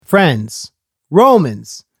friends,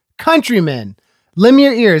 Romans, countrymen, lend me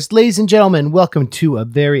your ears, ladies and gentlemen. Welcome to a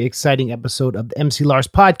very exciting episode of the MC Lars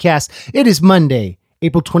podcast. It is Monday,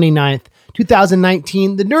 April 29th,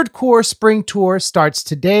 2019. The Nerdcore Spring Tour starts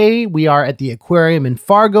today. We are at the Aquarium in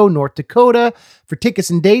Fargo, North Dakota. For tickets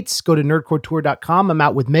and dates, go to nerdcoretour.com. I'm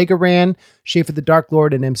out with Mega Ran, Schaefer the Dark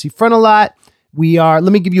Lord, and MC Frontalot. Let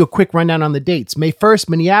me give you a quick rundown on the dates. May 1st,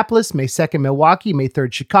 Minneapolis. May 2nd, Milwaukee. May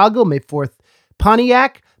 3rd, Chicago. May 4th,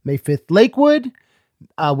 Pontiac. May 5th, Lakewood,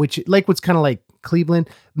 which Lakewood's kind of like Cleveland.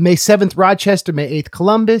 May 7th, Rochester. May 8th,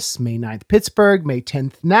 Columbus. May 9th, Pittsburgh. May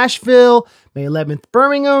 10th, Nashville. May 11th,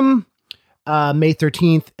 Birmingham. May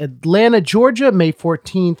 13th, Atlanta, Georgia. May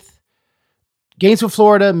 14th, Gainesville,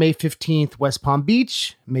 Florida. May 15th, West Palm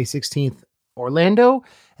Beach. May 16th, Orlando.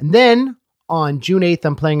 And then on June 8th,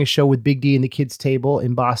 I'm playing a show with Big D and the Kids Table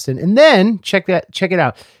in Boston. And then check it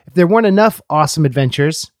out. If there weren't enough awesome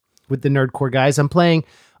adventures with the Nerdcore guys, I'm playing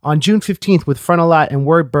on June 15th with Frontalot and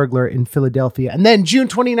Word Burglar in Philadelphia. And then June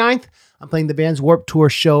 29th, I'm playing the band's Warped Tour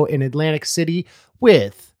show in Atlantic City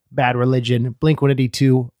with Bad Religion,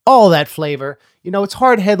 Blink-182, all that flavor. You know, it's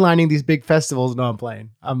hard headlining these big festivals. No, I'm playing.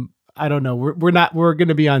 I don't know. We're going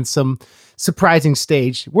to be on some surprising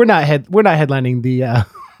stage. We're not headlining the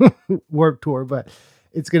Warped Tour, but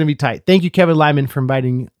it's going to be tight. Thank you, Kevin Lyman, for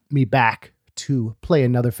inviting me back to play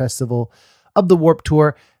another festival of the Warped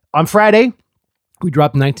Tour. On Friday, we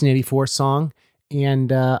dropped 1984 song,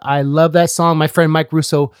 and I love that song. My friend Mike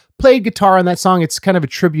Russo played guitar on that song. It's kind of a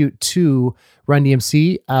tribute to Run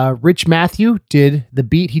DMC. Rich Matthew did the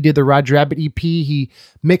beat. He did the Roger Rabbit EP. He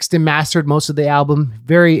mixed and mastered most of the album.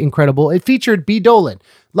 Very incredible. It featured B. Dolan.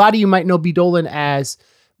 A lot of you might know B. Dolan as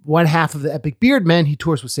one half of the Epic Beard Men. He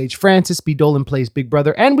tours with Sage Francis. B. Dolan plays Big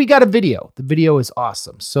Brother, and we got a video. The video is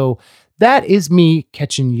awesome. So that is me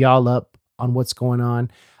catching y'all up on what's going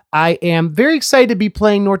on. I am very excited to be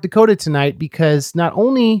playing North Dakota tonight because not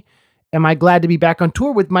only am I glad to be back on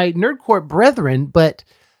tour with my Nerdcore brethren, but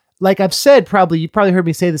like I've said, you've probably heard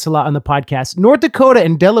me say this a lot on the podcast, North Dakota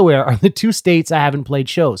and Delaware are the two states I haven't played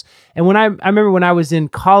shows. And when I remember when I was in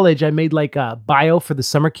college, I made like a bio for the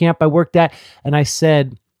summer camp I worked at. And I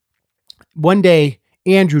said, one day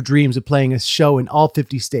Andrew dreams of playing a show in all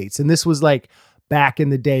 50 states. And this was like back in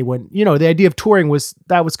the day when, you know, the idea of touring was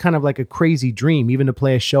kind of like a crazy dream, even to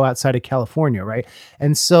play a show outside of California, right?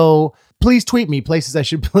 And so please tweet me places I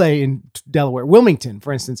should play in Delaware. Wilmington,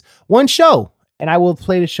 for instance, one show, and I will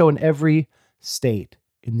play the show in every state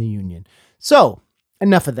in the union. So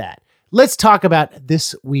enough of that. Let's talk about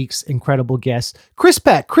this week's incredible guest, Chris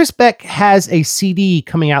Peck. Chris Peck has a CD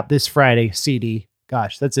coming out this Friday. CD.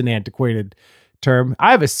 Gosh, that's an antiquated term. I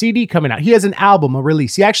have a CD coming out. He has an album, a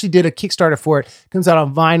release. He actually did a Kickstarter for it. It comes out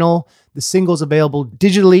on vinyl. The single's available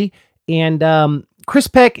digitally. And Chris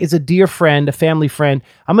Peck is a dear friend, a family friend.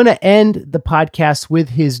 I'm going to end the podcast with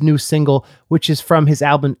his new single, which is from his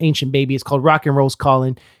album, Ancient Baby. It's called Rock and Roll's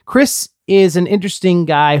Calling. Chris is an interesting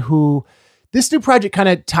guy who this new project kind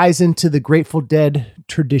of ties into the Grateful Dead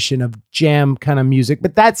tradition of jam kind of music,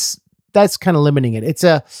 but that's kind of limiting it.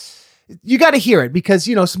 You got to hear it because,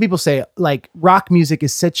 you know, some people say like rock music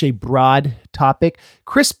is such a broad topic.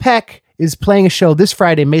 Chris Peck is playing a show this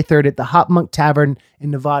Friday, May 3rd at the Hop Monk Tavern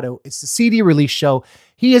in Novato. It's the CD release show.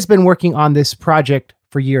 He has been working on this project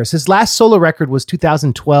for years. His last solo record was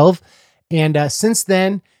 2012. And since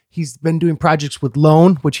then, he's been doing projects with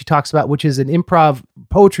Lone, which he talks about, which is an improv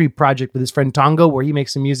poetry project with his friend Tongo, where he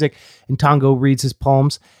makes some music and Tongo reads his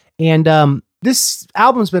poems. And this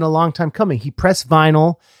album's been a long time coming. He pressed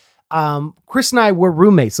vinyl. Chris and I were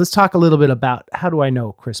roommates. Let's talk a little bit about how do I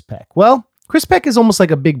know Chris Peck? Well, Chris Peck is almost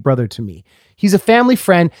like a big brother to me. He's a family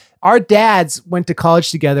friend. Our dads went to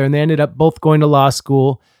college together and they ended up both going to law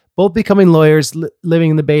school, both becoming lawyers,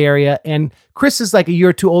 living in the Bay Area. And Chris is like a year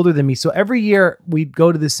or two older than me. So every year we'd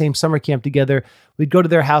go to the same summer camp together. We'd go to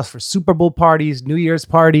their house for Super Bowl parties, New Year's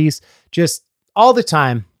parties, just all the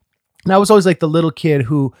time. And I was always like the little kid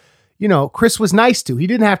who, you know, Chris was nice to. He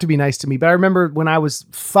didn't have to be nice to me, but I remember when I was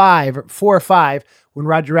 4 or 5, when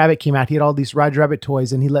Roger Rabbit came out, he had all these Roger Rabbit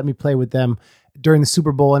toys and he let me play with them during the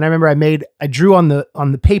Super Bowl. And I remember I drew on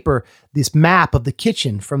the paper this map of the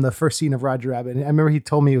kitchen from the first scene of Roger Rabbit. And I remember he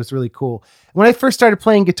told me it was really cool. When I first started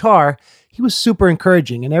playing guitar, he was super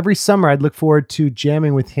encouraging. And every summer I'd look forward to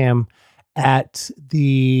jamming with him at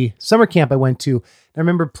the summer camp I went to. I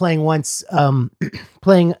remember playing once,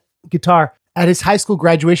 playing guitar at his high school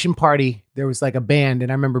graduation party. There was like a band,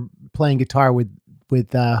 and I remember playing guitar with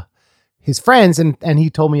his friends, and he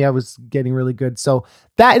told me I was getting really good. So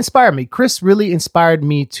that inspired me. Chris really inspired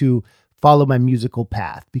me to follow my musical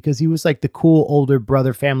path because he was like the cool older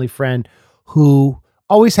brother, family friend who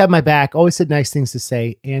always had my back, always had nice things to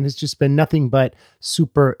say, and it's just been nothing but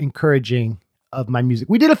super encouraging of my music.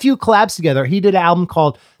 We did a few collabs together. He did an album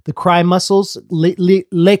called The Cry Muscles,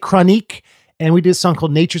 Les Chroniques, and we did a song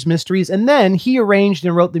called Nature's Mysteries. And then he arranged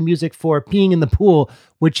and wrote the music for Peeing in the Pool,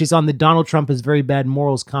 which is on the Donald Trump is Very Bad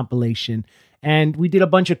Morals compilation. And we did a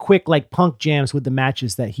bunch of quick like punk jams with the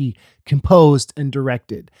matches that he composed and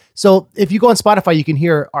directed. So if you go on Spotify, you can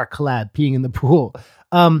hear our collab, Peeing in the Pool.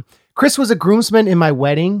 Chris was a groomsman in my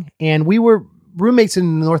wedding, and we were roommates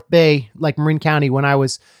in the North Bay, like Marin County,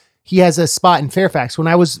 he has a spot in Fairfax. When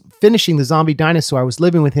I was finishing The Zombie Dinosaur, I was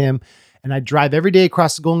living with him, and I'd drive every day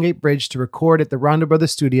across the Golden Gate Bridge to record at the Rondo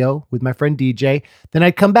Brothers studio with my friend DJ. Then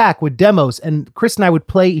I'd come back with demos, and Chris and I would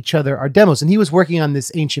play each other our demos. And he was working on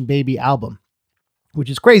this Ancient Baby album, which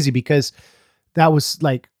is crazy because that was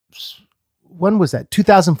like, when was that?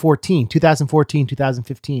 2014,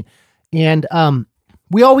 2015. And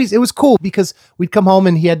it was cool because we'd come home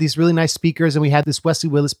and he had these really nice speakers, and we had this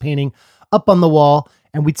Wesley Willis painting up on the wall,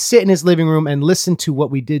 and we'd sit in his living room and listen to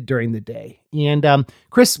what we did during the day. And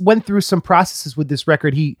Chris went through some processes with this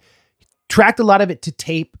record. He tracked a lot of it to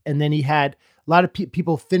tape, and then he had a lot of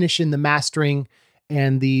people finish in the mastering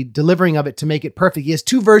and the delivering of it to make it perfect. He has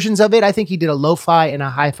two versions of it. I think he did a lo-fi and a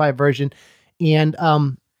hi-fi version. And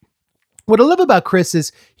what I love about Chris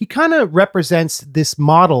is he kind of represents this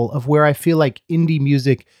model of where I feel like indie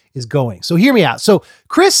music is going. So hear me out. So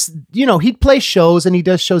Chris, he'd play shows, and he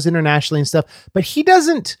does shows internationally and stuff, but he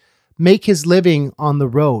doesn't make his living on the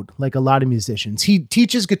road like a lot of musicians. He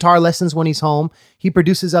teaches guitar lessons when he's home. He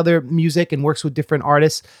produces other music and works with different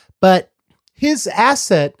artists, but his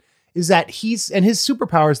asset is that his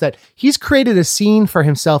superpower is that he's created a scene for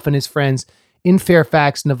himself and his friends in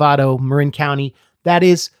Fairfax, Nevada, Marin County. That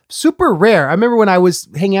is super rare. I remember when I was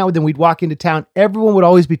hanging out with him, we'd walk into town, everyone would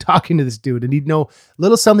always be talking to this dude, and he'd know a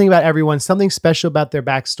little something about everyone, something special about their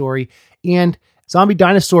backstory. And Zombie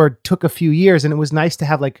Dinosaur took a few years, and it was nice to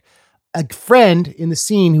have like a friend in the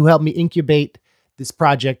scene who helped me incubate this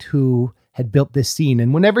project, who had built this scene.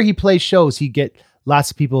 And whenever he plays shows, he'd get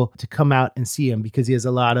lots of people to come out and see him because he has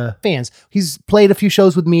a lot of fans. He's played a few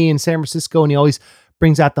shows with me in San Francisco, and he always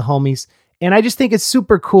brings out the homies. And I just think it's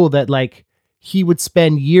super cool that like he would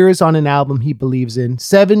spend years on an album he believes in.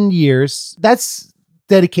 7 years. That's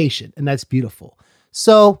dedication, and that's beautiful.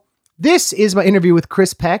 So this is my interview with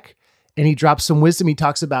Chris Peck, and he drops some wisdom. He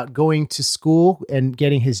talks about going to school and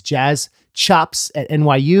getting his jazz chops at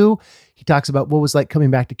NYU. He talks about what it was like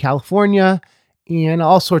coming back to California and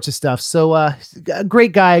all sorts of stuff. So a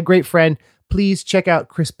great guy, a great friend. Please check out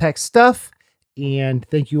Chris Peck's stuff, and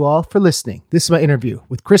thank you all for listening. This is my interview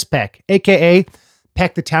with Chris Peck, a.k.a.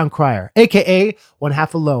 Peck the Town Crier, a.k.a. One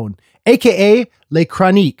Half Alone, a.k.a. Les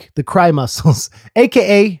Chroniques, the Cry Muscles,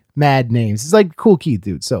 a.k.a. Mad Names. It's like cool key,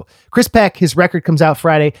 dude. So Chris Peck, his record comes out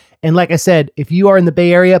Friday. And like I said, if you are in the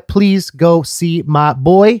Bay Area, please go see my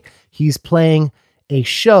boy. He's playing a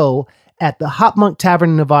show at the Hot Monk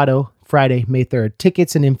Tavern in Nevada, Friday, May 3rd.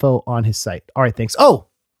 Tickets and info on his site. All right, thanks. Oh,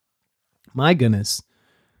 my goodness.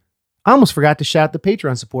 I almost forgot to shout out the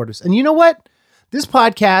Patreon supporters. And you know what? This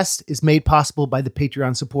podcast is made possible by the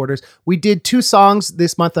Patreon supporters. We did 2 songs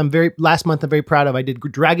this month. Last month I'm very proud of. I did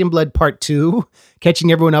Dragon Blood Part 2,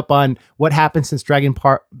 catching everyone up on what happened since Dragon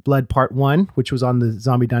Blood Part 1, which was on the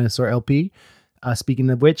Zombie Dinosaur LP, speaking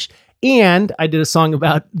of which. And I did a song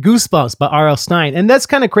about Goosebumps by R.L. Stine. And that's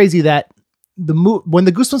kind of crazy that when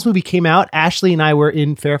the Goosebumps movie came out, Ashley and I were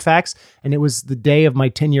in Fairfax, and it was the day of my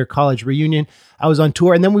 10-year college reunion. I was on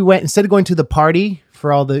tour, and then we went, instead of going to the party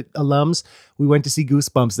for all the alums, we went to see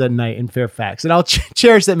Goosebumps that night in Fairfax. And I'll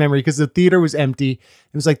cherish that memory because the theater was empty.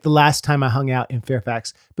 It was like the last time I hung out in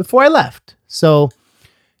Fairfax before I left. So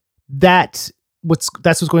that's what's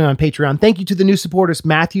going on Patreon. Thank you to the new supporters,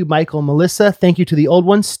 Matthew, Michael, Melissa. Thank you to the old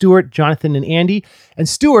ones, Stuart, Jonathan, and Andy. And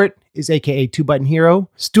Stuart is aka 2-Button Hero.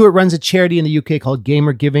 Stuart runs a charity in the UK called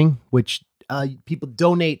Gamer Giving, which people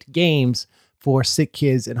donate games for sick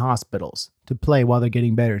kids in hospitals to play while they're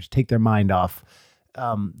getting better, to take their mind off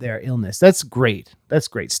their illness. That's great. That's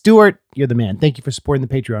great. Stuart, you're the man. Thank you for supporting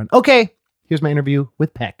the Patreon. Okay, here's my interview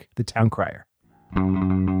with Peck, the Town Crier.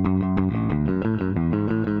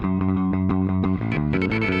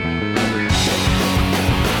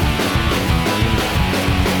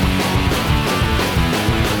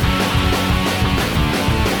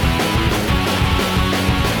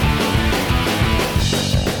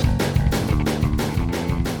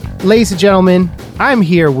 Ladies and gentlemen, I'm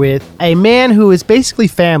here with a man who is basically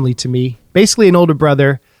family to me, basically an older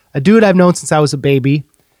brother, a dude I've known since I was a baby,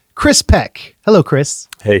 Chris Peck. Hello, Chris.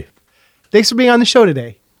 Hey. Thanks for being on the show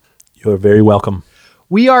today. You're very welcome.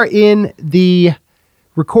 We are in the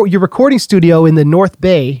your recording studio in the North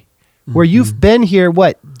Bay, where you've been here,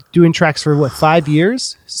 doing tracks for 5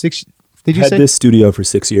 years? 6? Did you say? Had this studio for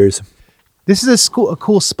 6 years. This is a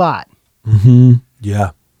cool spot. Mm-hmm.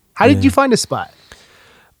 Yeah. How did you find a spot?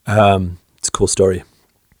 It's a cool story.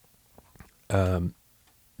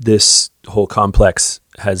 This whole complex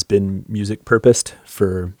has been music purposed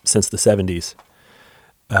since the 70s.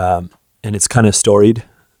 And it's kind of storied.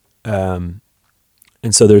 And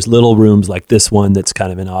so there's little rooms like this one that's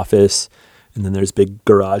kind of an office, and then there's big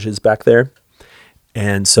garages back there.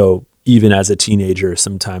 And so even as a teenager,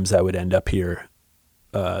 sometimes I would end up here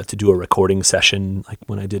to do a recording session. Like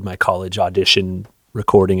when I did my college audition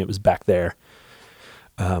recording, it was back there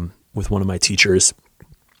with one of my teachers.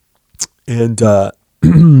 And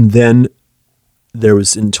then there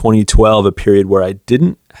was in 2012 a period where I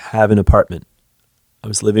didn't have an apartment. I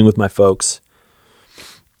was living with my folks,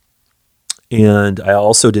 and I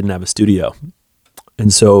also didn't have a studio.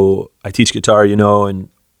 And so I teach guitar, and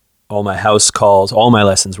all my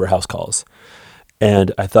lessons were house calls.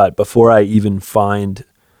 And I thought before I even find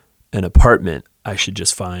an apartment, I should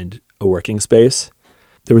just find a working space.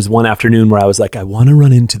 There was one afternoon where I was like, I want to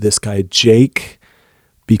run into this guy, Jake,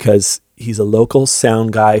 because he's a local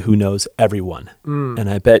sound guy who knows everyone. And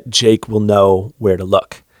I bet Jake will know where to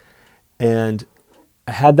look. And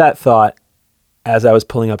I had that thought as I was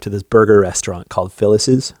pulling up to this burger restaurant called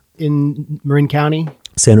Phyllis's. In Marin County?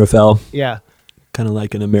 San Rafael. Yeah. Kind of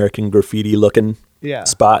like an American graffiti looking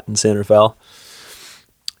spot in San Rafael.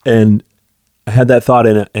 And I had that thought,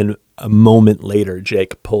 and a moment later,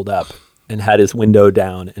 Jake pulled up and had his window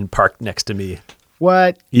down and parked next to me.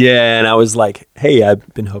 What? Yeah, and I was like, hey,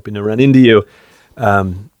 I've been hoping to run into you.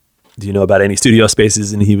 Do you know about any studio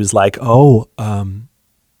spaces? And he was like,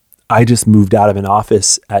 I just moved out of an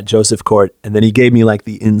office at Joseph Court. And then he gave me like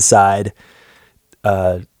the inside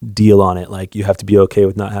deal on it. Like, you have to be okay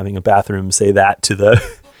with not having a bathroom. Say that to the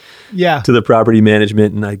to the property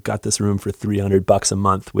management. And I got this room for $300 a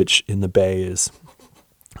month, which in the Bay is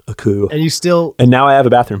a coup. And now I have a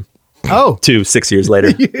bathroom. Oh, 6 years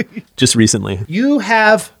later, just recently. You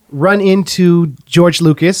have run into George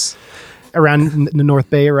Lucas around the North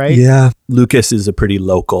Bay, right? Yeah. Lucas is a pretty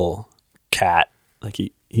local cat. Like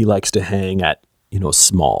he likes to hang at,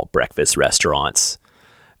 small breakfast restaurants.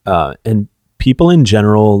 And people in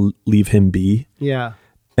general leave him be. Yeah.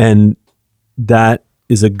 And that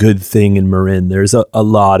is a good thing in Marin. There's a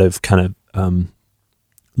lot of kind of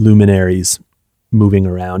luminaries moving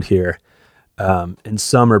around here. And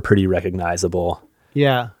some are pretty recognizable.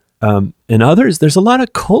 Yeah. And others, there's a lot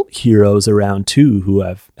of cult heroes around too who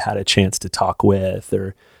I've had a chance to talk with.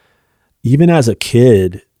 Or even as a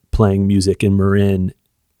kid playing music in Marin,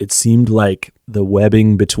 it seemed like the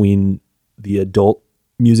webbing between the adult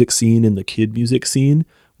music scene and the kid music scene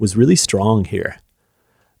was really strong here.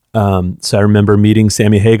 So I remember meeting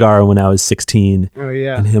Sammy Hagar when I was 16. Oh,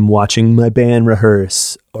 yeah. And him watching my band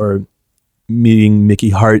rehearse, or meeting Mickey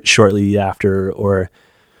Hart shortly after, or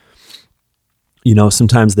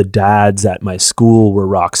sometimes the dads at my school were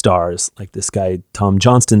rock stars. Like this guy Tom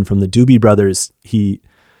Johnston from the Doobie Brothers, he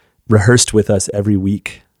rehearsed with us every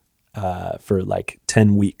week for like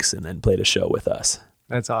 10 weeks and then played a show with us.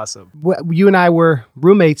 That's awesome. You and I were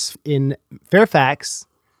roommates in Fairfax,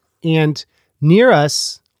 and near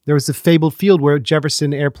us there was the fabled field where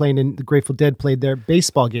Jefferson Airplane and the Grateful Dead played their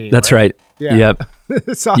baseball game. That's right. Yeah. Yep.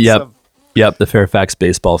 It's awesome. Yep, the Fairfax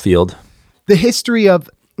baseball field. The history of,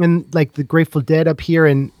 and like the Grateful Dead up here,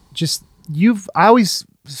 and just I always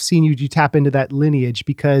seen you tap into that lineage,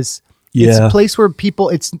 because it's a place where people,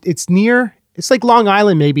 it's near, it's like Long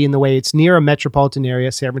Island maybe in the way, it's near a metropolitan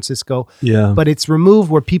area, San Francisco, but it's removed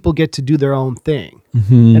where people get to do their own thing.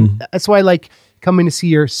 Mm-hmm. And that's why I like coming to see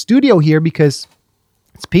your studio here, because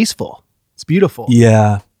it's peaceful. It's beautiful.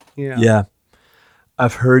 Yeah.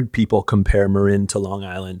 I've heard people compare Marin to Long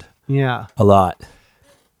Island. Yeah. A lot.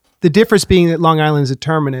 The difference being that Long Island is a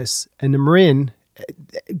terminus, and the Marin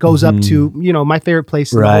goes up to, my favorite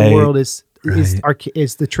place in the whole world is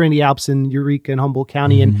the Trinity Alps in Eureka and Humboldt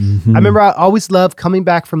County. And I remember I always loved coming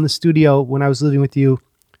back from the studio when I was living with you,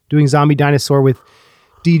 doing Zombie Dinosaur with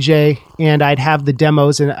DJ, and I'd have the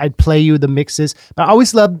demos and I'd play you the mixes. But I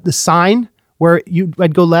always loved the sign where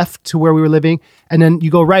I'd go left to where we were living, and then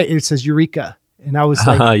you go right, and it says Eureka. And I was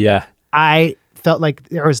like, I felt like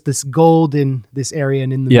there was this gold in this area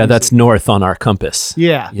and in the music. That's north on our compass.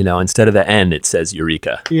 Yeah. Instead of the N, it says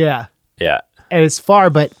Eureka. Yeah. Yeah. And it's far,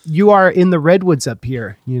 but you are in the redwoods up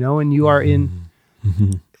here, and you are in,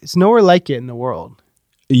 it's nowhere like it in the world.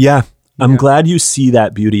 Yeah. I'm glad you see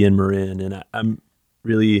that beauty in Marin, and I'm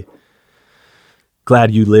really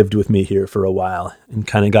glad you lived with me here for a while and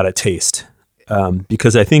kind of got a taste.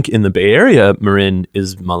 because I think in the Bay Area, Marin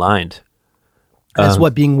is maligned. As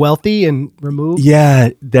what, being wealthy and removed? Yeah,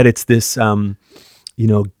 that it's this,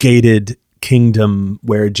 gated kingdom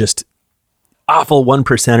where just awful one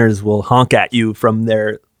percenters will honk at you from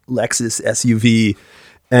their Lexus SUV.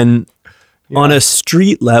 And on a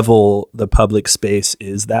street level, the public space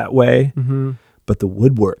is that way. Mm-hmm. But the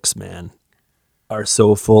woodworks, man, are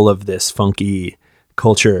so full of this funky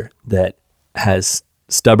culture that has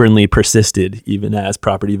stubbornly persisted even as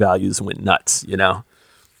property values went nuts,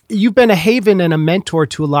 You've been a haven and a mentor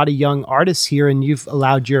to a lot of young artists here, and you've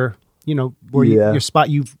allowed your spot,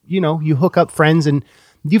 you hook up friends, and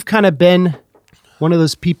you've kind of been one of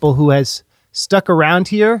those people who has stuck around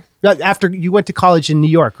here after you went to college in New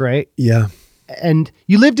York, right? Yeah. And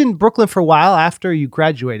you lived in Brooklyn for a while after you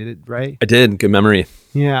graduated, right? I did. Good memory.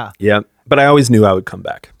 Yeah. Yeah. But I always knew I would come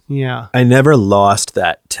back. Yeah. I never lost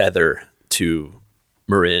that tether to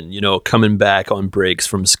Marin, coming back on breaks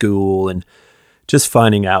from school and just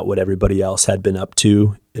finding out what everybody else had been up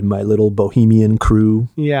to in my little bohemian crew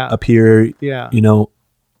up here. Yeah.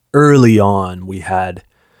 Early on, we had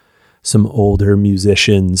some older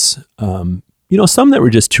musicians, some that were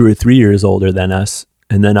just 2 or 3 years older than us,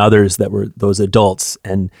 and then others that were those adults.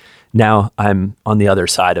 And now I'm on the other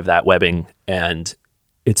side of that webbing, and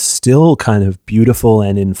it's still kind of beautiful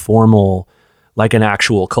and informal, like an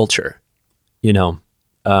actual culture,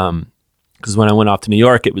 because when I went off to New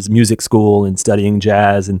York, it was music school and studying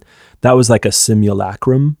jazz, and that was like a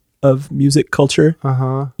simulacrum of music culture.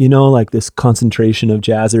 Like this concentration of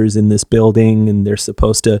jazzers in this building, and they're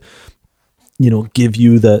supposed to, give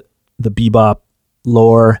you the bebop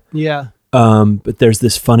lore. Yeah. But there's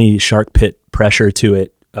this funny shark pit pressure to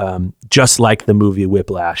it, just like the movie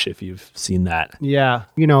Whiplash, if you've seen that. Yeah.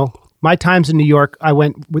 My times in New York, I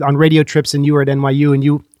went on radio trips, and you were at NYU,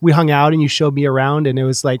 and we hung out, and you showed me around, and it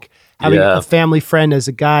was like having a family friend as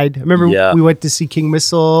a guide. I remember we went to see King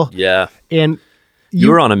Missile. Yeah. And you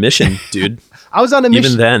were on a mission, dude. I was on a mission.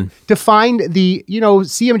 Even then. To find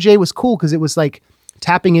CMJ was cool because it was like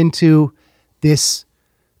tapping into this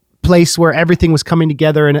place where everything was coming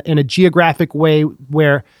together in a geographic way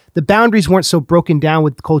where the boundaries weren't so broken down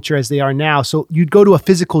with culture as they are now. So you'd go to a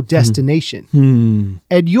physical destination.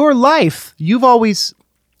 And your life, you've always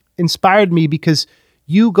inspired me because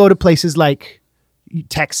you go to places like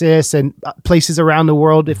Texas and places around the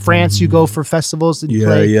world. In France, you go for festivals and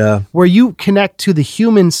play, where you connect to the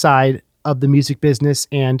human side of the music business,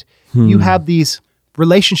 and you have these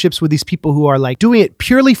relationships with these people who are like doing it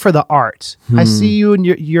purely for the art. I see you and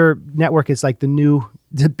your network is like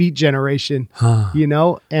the beat generation,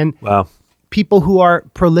 and people who are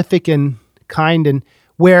prolific and kind, and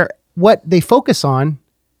where what they focus on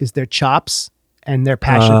is their chops and their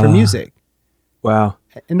passion for music. Wow.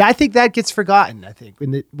 And I think that gets forgotten,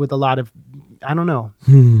 with a lot of, I don't know.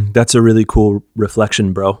 That's a really cool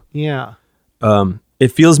reflection, bro. Yeah.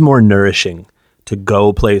 It feels more nourishing to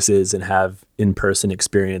go places and have in-person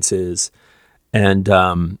experiences. And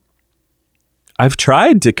I've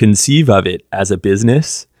tried to conceive of it as a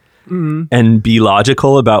business and be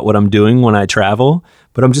logical about what I'm doing when I travel,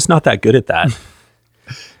 but I'm just not that good at that.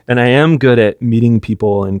 And I am good at meeting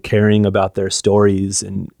people and caring about their stories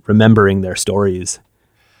and remembering their stories.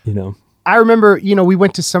 I remember, we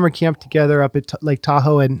went to summer camp together up at Lake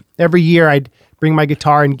Tahoe, and every year I'd bring my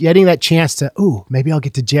guitar and getting that chance to, maybe I'll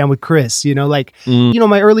get to jam with Chris,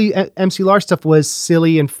 my early MC Lars stuff was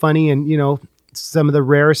silly and funny and, some of the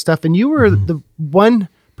rarer stuff. And you were the one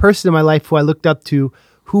person in my life who I looked up to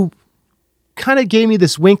who kind of gave me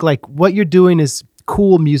this wink, like what you're doing is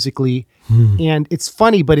cool musically and it's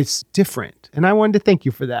funny, but it's different. And I wanted to thank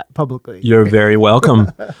you for that publicly. You're very welcome.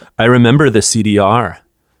 I remember the CDR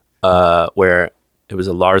where it was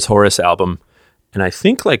a Lars Horace album. And I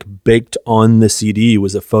think like baked on the CD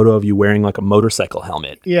was a photo of you wearing like a motorcycle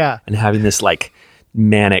helmet. Yeah. And having this like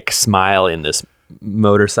manic smile in this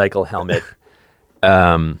motorcycle helmet.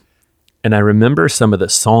 And I remember some of the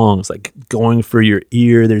songs like Going for Your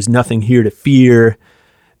Ear, There's Nothing Here to Fear,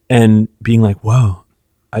 and being like, whoa,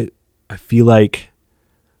 I feel like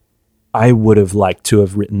I would have liked to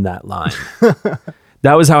have written that line.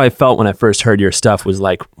 That was how I felt when I first heard your stuff, was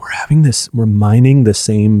like, we're mining the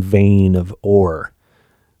same vein of ore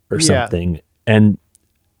or something. And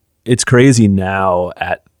it's crazy now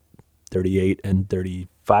at 38 and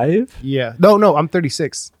 35. Yeah. No, I'm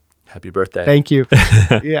 36. Happy birthday. Thank you.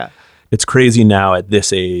 Yeah. It's crazy now at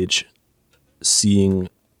this age, seeing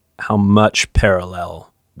how much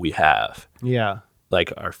parallel we have. Yeah.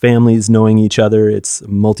 Like our families knowing each other. It's a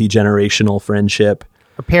multi-generational friendship.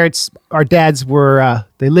 Our dads were,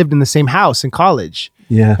 they lived in the same house in college.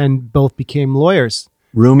 Yeah. And both became lawyers.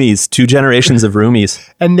 Roomies, 2 generations of roomies.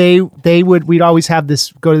 And we'd always have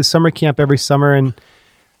this, go to the summer camp every summer. And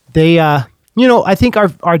they, I think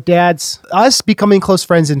our dads, us becoming close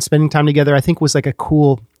friends and spending time together, I think was like a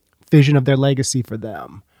cool vision of their legacy for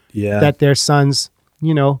them. Yeah. That their sons,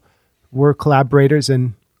 were collaborators.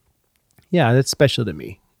 And yeah, that's special to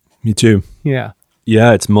me. Me too. Yeah.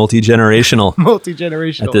 Yeah, it's multi-generational.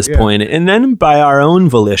 Multi-generational. At this point. And then by our own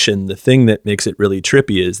volition, the thing that makes it really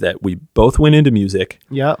trippy is that we both went into music.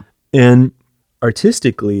 Yep. And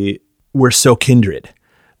artistically, we're so kindred.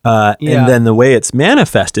 And then the way it's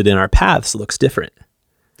manifested in our paths looks different.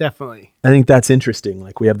 Definitely. I think that's interesting.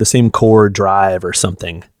 Like we have the same core drive or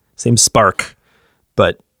something, same spark,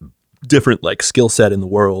 but different like skill set in the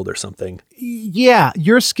world or something. Yeah.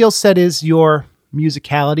 Your skill set is your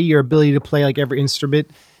musicality, your ability to play like every instrument,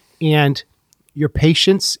 and your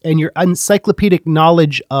patience and your encyclopedic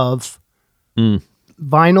knowledge of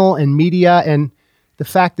vinyl and media, and the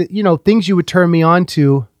fact that, things you would turn me on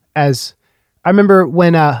to. As I remember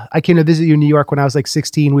when I came to visit you in New York when I was like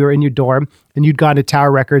 16, we were in your dorm and you'd gone to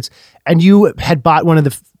Tower Records and you had bought one of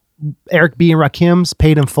the Eric B. and Rakim's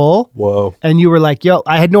Paid in Full. Whoa. And you were like, yo,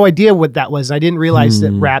 I had no idea what that was. I didn't realize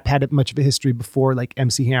that rap had much of a history before like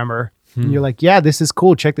MC Hammer. And you're like, yeah, this is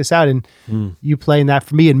cool. Check this out. And you playing that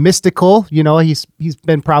for me. And Mystical, he's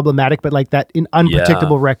been problematic, but like that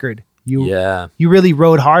unpredictable record. You really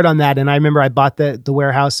rode hard on that. And I remember I bought the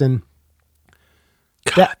Warehouse, and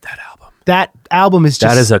that album is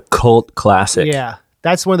just, that is a cult classic. Yeah.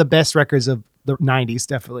 That's one of the best records of the 90s,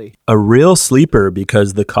 definitely. A real sleeper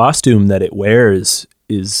because the costume that it wears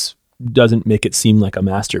doesn't make it seem like a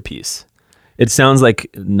masterpiece. It sounds like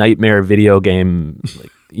nightmare video game,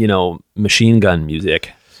 like, machine gun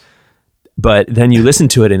music. But then you listen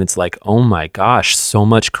to it and it's like, oh my gosh, so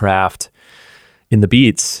much craft in the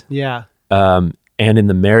beats. Yeah. And in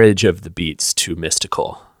the marriage of the beats to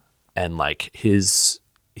Mystical. And like he's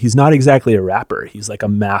not exactly a rapper. He's like a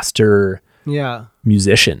master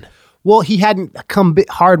musician. Well, he hadn't come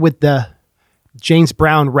hard with the James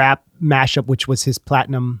Brown rap mashup, which was his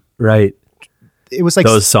platinum. Right. It was like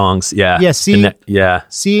those songs. Yeah. Yeah.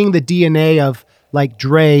 Seeing the DNA of like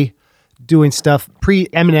Dre doing stuff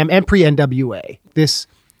pre-Eminem and pre-NWA. This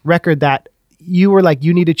record that you were like,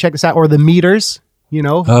 you need to check this out, or the Meters,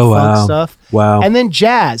 fun stuff. Wow. And then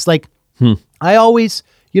jazz. Like I always,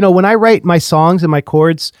 when I write my songs and my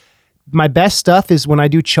chords, my best stuff is when I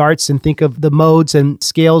do charts and think of the modes and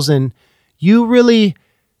scales. And you really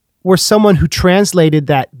were someone who translated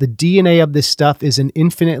that the DNA of this stuff is an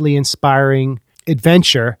infinitely inspiring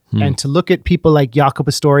adventure. And to look at people like Jaco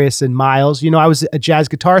Pastorius and Miles, I was a jazz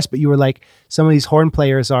guitarist, but you were like, some of these horn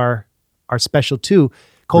players are special too.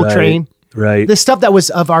 Coltrane, right? The stuff that was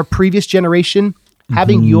of our previous generation,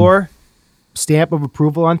 having your stamp of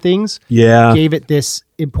approval on things, gave it this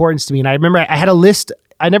importance to me. And I remember I had a list.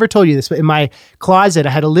 I never told you this, but in my closet, I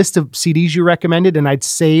had a list of CDs you recommended, and I'd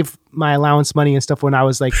save my allowance money and stuff when I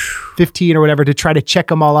was like 15 or whatever to try to check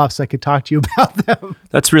them all off so I could talk to you about them.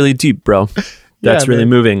 That's really deep, bro. That's really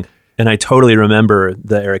moving. And I totally remember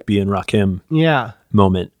the Eric B. and Rakim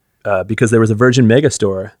moment because there was a Virgin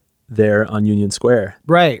Megastore there on Union Square.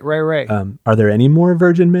 Right. Are there any more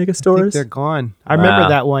Virgin Megastores? I think they're gone. I remember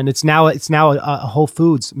that one. It's now a Whole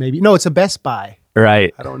Foods, maybe. No, it's a Best Buy.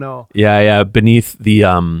 Right. I don't know. Yeah. Beneath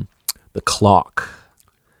the clock.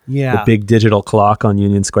 Yeah. The big digital clock on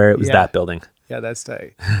Union Square. It was that building. Yeah, that's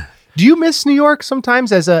tight. Do you miss New York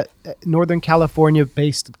sometimes as a Northern California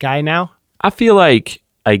based guy now? I feel like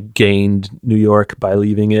I gained New York by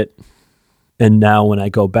leaving it. And now when I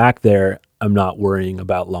go back there, I'm not worrying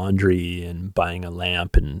about laundry and buying a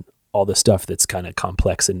lamp and all the stuff that's kind of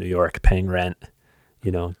complex in New York, paying rent,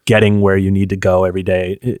 getting where you need to go every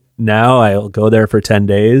day. Now I'll go there for 10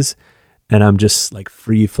 days and I'm just like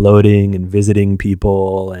free floating and visiting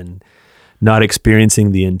people and not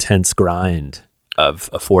experiencing the intense grind of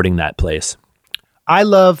affording that place. I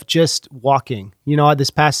love just walking.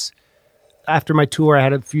 After my tour, I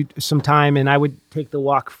had some time, and I would take the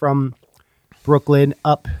walk from Brooklyn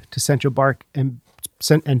up to Central Park and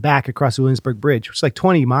back across the Williamsburg Bridge, which is like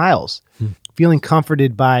 20 miles, feeling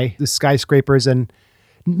comforted by the skyscrapers and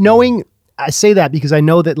knowing, I say that because I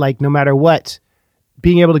know that like, no matter what,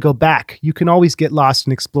 being able to go back, you can always get lost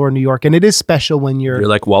and explore New York. And it is special when you're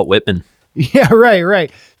like Walt Whitman. Yeah,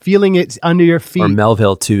 right. Feeling it under your feet. Or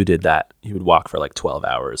Melville too did that. He would walk for like 12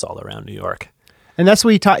 hours all around New York. And that's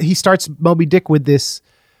what he starts Moby Dick with this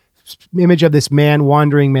image of this man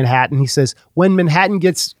wandering Manhattan. He says, when Manhattan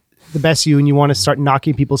gets the best of you and you want to start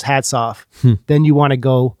knocking people's hats off, then you want to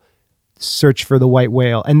go search for the white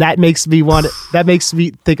whale. And that makes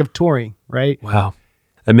me think of touring, right? Wow.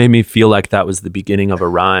 It made me feel like that was the beginning of a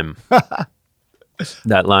rhyme.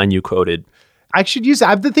 That line you quoted. I should use it.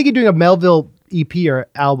 I've been thinking of doing a Melville EP or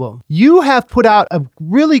album. You have put out a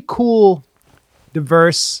really cool,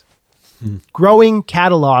 diverse, growing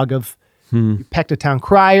catalog of Peck the Town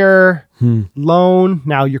Crier, Lone,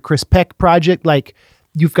 now your Chris Peck project. Like,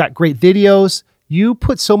 you've got great videos. You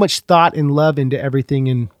put so much thought and love into everything,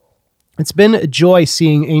 and it's been a joy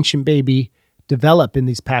seeing Ancient Baby develop in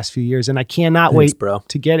these past few years, and I cannot wait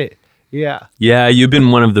to get it. Yeah. Yeah, you've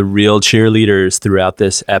been one of the real cheerleaders throughout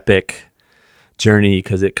this epic journey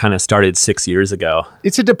because it kind of started 6 years ago.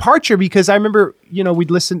 It's a departure because I remember,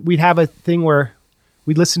 we'd have a thing where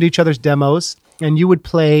we'd listen to each other's demos and you would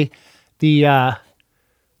play the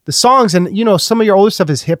songs, and some of your older stuff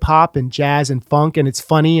is hip hop and jazz and funk, and it's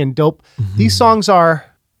funny and dope. Mm-hmm. These songs are,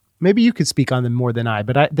 maybe you could speak on them more than I,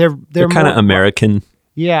 but they're kind of American.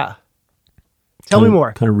 Yeah. Tell me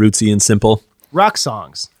more. Kind of rootsy and simple. Rock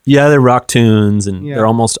songs. Yeah, they're rock tunes, and they're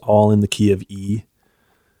almost all in the key of E.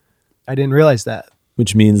 I didn't realize that.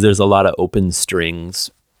 Which means there's a lot of open strings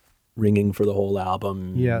ringing for the whole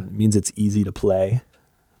album. Yeah. It means it's easy to play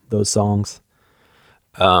those songs.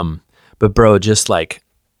 But bro, just like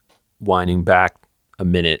winding back a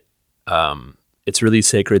minute, it's really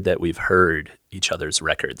sacred that we've heard each other's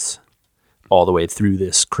records all the way through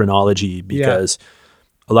this chronology, because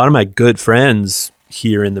a lot of my good friends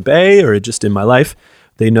here in the Bay or just in my life,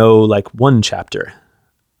 they know like one chapter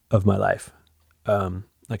of my life.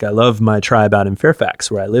 Like I love my tribe out in Fairfax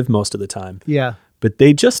where I live most of the time. Yeah. But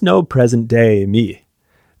they just know present day me.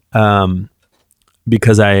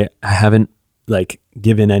 Because I haven't like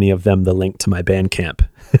given any of them the link to my Bandcamp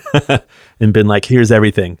and been like, here's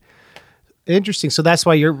everything. Interesting. So that's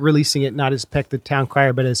why you're releasing it not as Peck the Town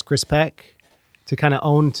Crier, but as Chris Peck, to kind of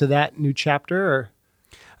own to that new chapter, or?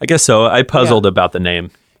 I guess so. I puzzled about the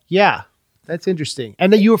name. Yeah, that's interesting.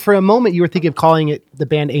 And then for a moment, you were thinking of calling it the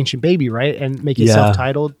band Ancient Baby, right? And make it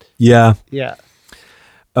self-titled. Yeah. Yeah.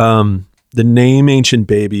 The name Ancient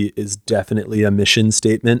Baby is definitely a mission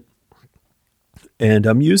statement. And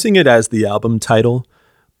I'm using it as the album title,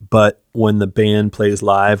 but when the band plays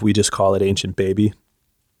live, we just call it Ancient Baby.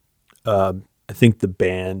 I think the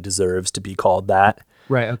band deserves to be called that.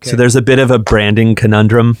 Right, okay. So there's a bit of a branding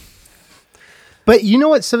conundrum. But you know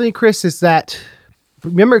what's something, Chris, is that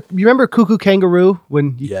remember Cuckoo Kangaroo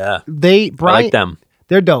when I like them.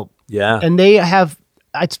 They're dope. Yeah. And they have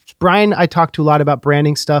Brian, I talked to a lot about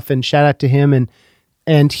branding stuff, and shout out to him, and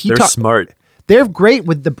they're smart. They're great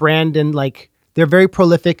with the brand, and like they're very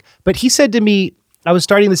prolific. But he said to me, I was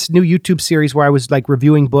starting this new YouTube series where I was like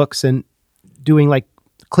reviewing books and doing like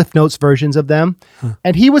Cliff Notes versions of them.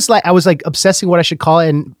 And he was like, I was like obsessing what I should call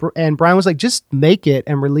it. And Brian was like, just make it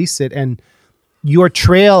and release it. And your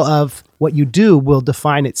trail of what you do will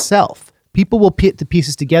define itself. People will put the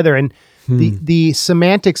pieces together, and the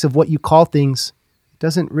semantics of what you call things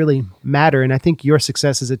doesn't really matter. And I think your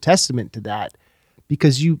success is a testament to that,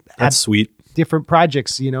 because you have sweet different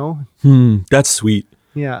projects, That's sweet.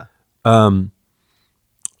 Yeah.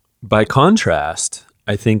 By contrast,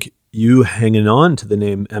 I think you hanging on to the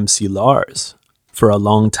name MC Lars for a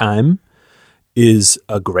long time is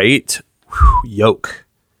a great yoke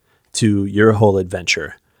to your whole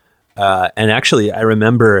adventure. And actually, I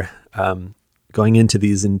remember going into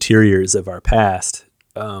these interiors of our past,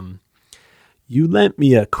 you lent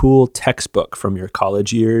me a cool textbook from your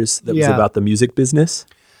college years that was about the music business.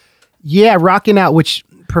 Yeah, Rockin' Out, which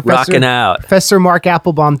Professor Mark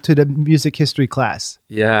Applebaum to the music history class.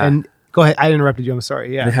 Yeah. And go ahead, I interrupted you, I'm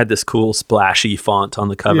sorry. Yeah. And it had this cool splashy font on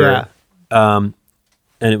the cover. Yeah. And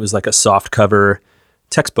it was like a soft cover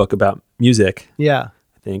textbook about music. Yeah.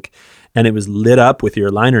 I think. And it was lit up with your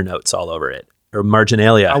liner notes all over it, or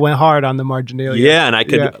marginalia. I went hard on the marginalia. Yeah, and I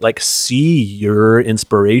could like see your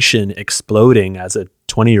inspiration exploding as a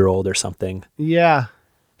 20-year-old or something. Yeah.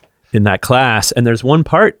 In that class. And there's one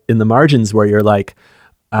part in the margins where you're like,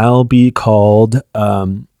 I'll be called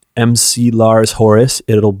MC Lars Horace.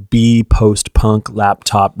 It'll be post-punk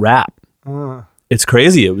laptop rap. It's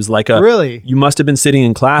crazy. It was like really? You must have been sitting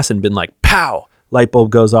in class and been like, pow, light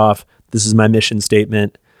bulb goes off. This is my mission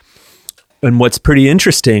statement. And what's pretty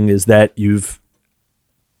interesting is that you've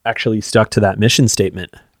actually stuck to that mission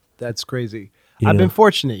statement. That's crazy. I've been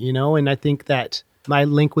fortunate, and I think that my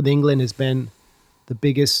link with England has been the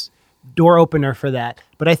biggest door opener for that.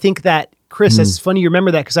 But I think that, Chris, it's funny you remember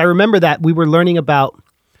that, because I remember that we were learning about,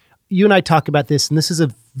 you and I talk about this, and this is a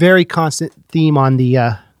very constant theme on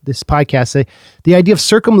the this podcast, the idea of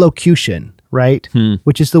circumlocution, right?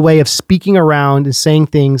 Which is the way of speaking around and saying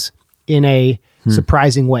things in a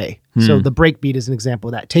surprising way. So the breakbeat is an example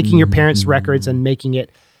of that. Taking your parents' records and making it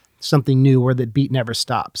something new, or the beat never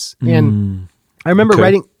stops. And I remember Okay.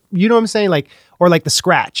 writing, you know what I'm saying? Like, or like the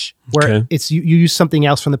scratch, where Okay. it's you use something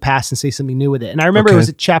else from the past and say something new with it. And I remember it Okay. was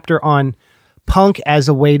a chapter on punk as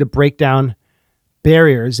a way to break down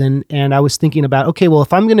barriers. And I was thinking about, okay, well,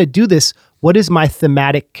 if I'm going to do this, what is my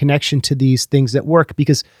thematic connection to these things that work?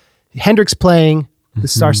 Because Hendrix playing the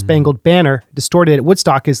Star Spangled Banner distorted at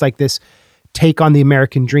Woodstock is like this take on the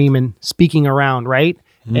American dream and speaking around, right?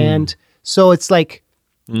 And so it's like,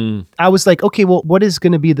 I was like, okay, well, what is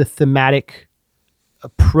going to be the thematic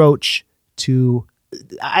approach to,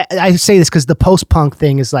 I say this because the post-punk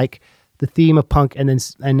thing is like the theme of punk and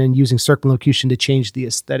then using circumlocution to change the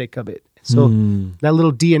aesthetic of it. So that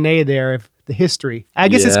little DNA there of the history, I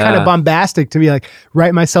guess it's kind of Yeah. bombastic to be like,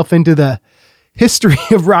 write myself into the history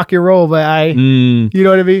of rock and roll, but you know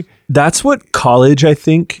what I mean? That's what college, I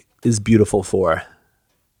think, is beautiful for,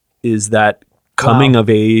 is that coming of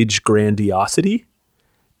age grandiosity.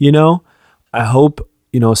 You know, I hope,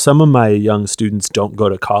 some of my young students don't go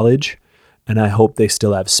to college, and I hope they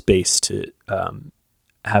still have space to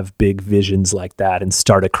have big visions like that and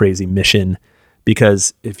start a crazy mission.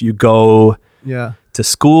 Because if you go Yeah. to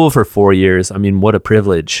school for 4 years, I mean, what a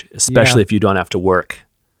privilege, especially Yeah. if you don't have to work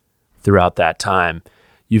throughout that time.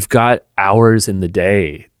 You've got hours in the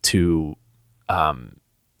day to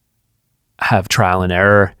have trial and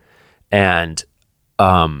error and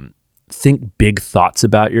think big thoughts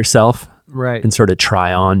about yourself Right. and sort of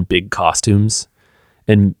try on big costumes,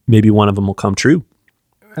 and maybe one of them will come true.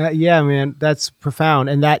 Yeah, man, that's profound.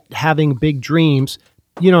 And that having big dreams,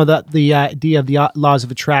 the idea of the laws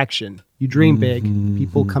of attraction. You dream big,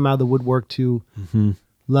 people come out of the woodwork to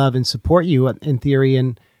love and support you in theory.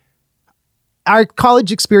 And our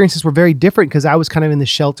college experiences were very different because I was kind of in the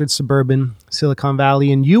sheltered suburban Silicon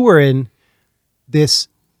Valley, and you were in this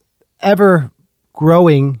ever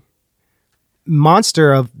growing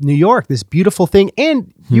monster of New York, this beautiful thing.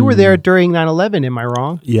 And you were there during 9/11. Am I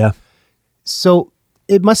wrong? Yeah. So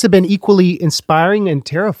it must have been equally inspiring and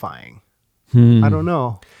terrifying. I don't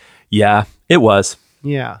know. Yeah, it was.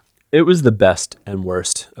 Yeah. It was the best and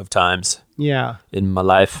worst of times Yeah. in my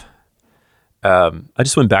life. I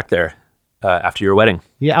just went back there after your wedding.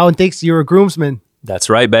 Yeah. Oh, and thanks. You were a groomsman That's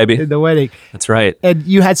right, baby. at the wedding. That's right. And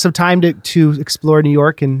you had some time to explore New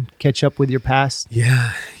York and catch up with your past.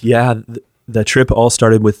 Yeah. Yeah. The trip all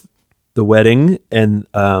started with the wedding and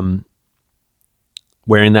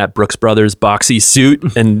wearing that Brooks Brothers boxy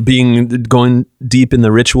suit and going deep in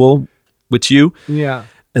the ritual with you. Yeah.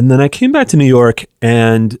 And then I came back to New York,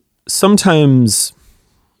 and sometimes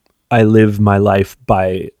I live my life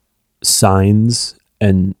by signs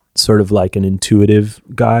and sort of like an intuitive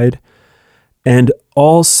guide. And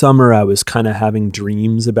all summer I was kind of having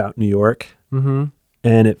dreams about New York. Mm-hmm.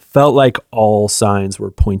 And it felt like all signs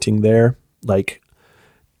were pointing there.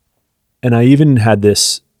 And I even had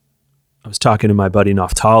this, I was talking to my buddy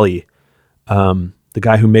Naftali, the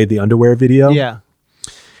guy who made the underwear video. Yeah.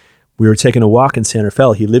 We were taking a walk in Santa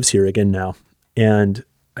Fe. He lives here again now. And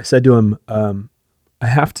I said to him, I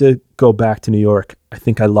have to go back to New York. I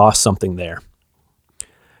think I lost something there.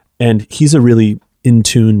 And he's a really in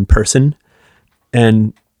tune person.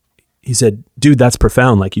 And he said, dude, that's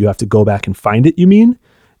profound. Like, you have to go back and find it, you mean?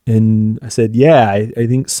 And I said, yeah, I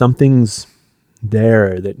think something's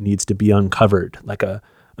there that needs to be uncovered, like a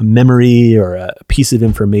memory or a piece of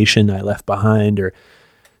information I left behind, or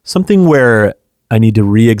something where I need to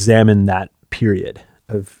re-examine that period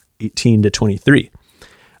of 18 to 23.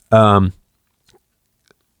 And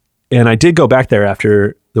I did go back there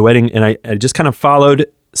after the wedding, and I just kind of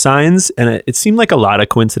followed signs, and it seemed like a lot of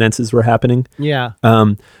coincidences were happening. Yeah.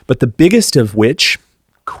 But the biggest of which,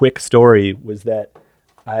 quick story, was that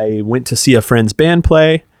I went to see a friend's band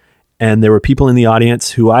play, and there were people in the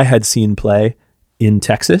audience who I had seen play in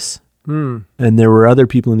Texas. And there were other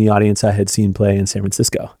people in the audience I had seen play in San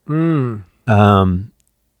Francisco.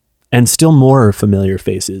 And still more familiar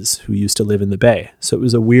faces who used to live in the Bay. So it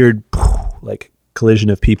was a weird, like, collision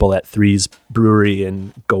of people at Three's Brewery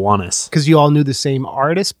in Gowanus. Because you all knew the same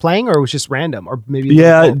artist playing, or it was just random, or maybe.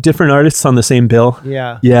 Yeah, different artists on the same bill.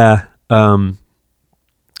 Yeah. Yeah.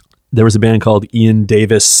 There was a band called Ian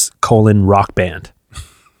Davis Rock Band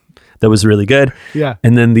that was really good. Yeah.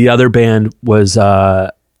 And then the other band was,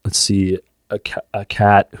 let's see, a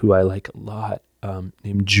cat who I like a lot,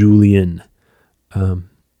 named Julian,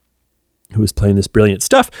 who was playing this brilliant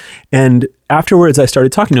stuff. And afterwards, I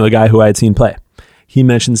started talking to a guy who I had seen play. He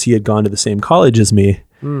mentions he had gone to the same college as me,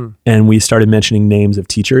 and we started mentioning names of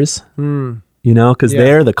teachers, because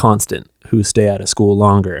they're the constant who stay out of school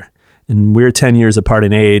longer. And we're 10 years apart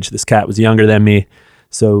in age. This cat was younger than me,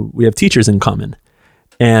 so we have teachers in common.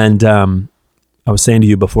 And I was saying to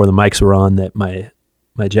you before the mics were on that my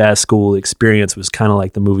jazz school experience was kind of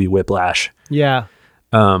like the movie Whiplash. Yeah.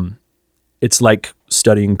 It's like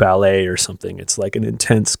studying ballet or something. It's like an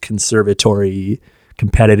intense conservatory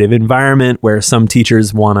competitive environment where some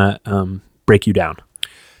teachers want to break you down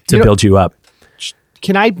to build you up.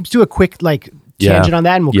 Can I do a quick tangent on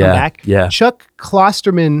that and we'll come back? Yeah. Chuck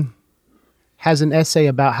Klosterman has an essay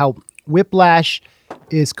about how Whiplash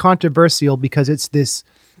is controversial because it's this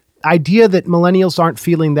idea that millennials aren't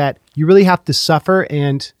feeling that you really have to suffer,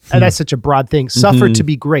 and that's such a broad thing. Suffer to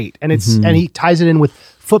be great. And and he ties it in with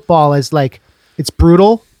football as it's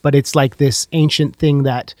brutal, but it's like this ancient thing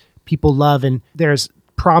that people love, and there's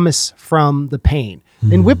promise from the pain.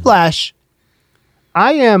 In Whiplash,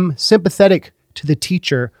 I am sympathetic to the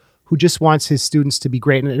teacher who just wants his students to be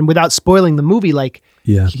great. And without spoiling the movie,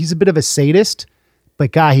 he's a bit of a sadist,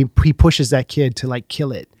 but he pushes that kid to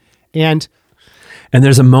kill it. And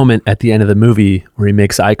there's a moment at the end of the movie where he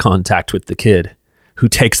makes eye contact with the kid who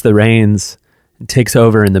takes the reins and takes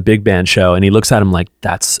over in the big band show. And he looks at him like,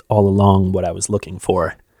 that's all along what I was looking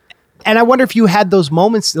for. And I wonder if you had those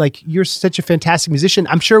moments, you're such a fantastic musician.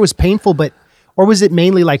 I'm sure it was painful, or was it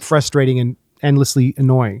mainly frustrating and endlessly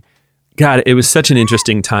annoying? God, it was such an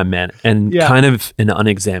interesting time, man. And kind of an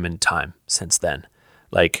unexamined time since then.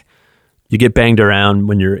 You get banged around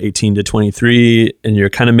when you're 18 to 23 and you're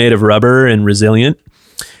kind of made of rubber and resilient,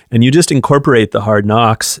 and you just incorporate the hard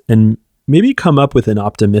knocks and maybe come up with an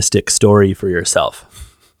optimistic story for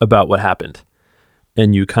yourself about what happened.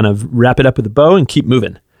 And you kind of wrap it up with a bow and keep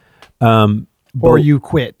moving. Or you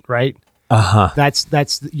quit, right? Uh-huh.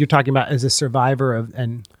 That's you're talking about as a survivor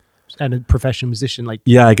and a professional musician.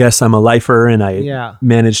 Yeah, I guess I'm a lifer and I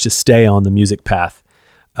managed to stay on the music path.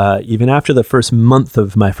 Even after the first month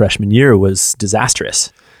of my freshman year was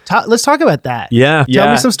disastrous. Let's talk about that. Yeah.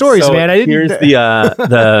 Tell me some stories, man. Here's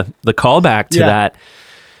the callback to that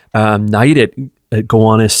night at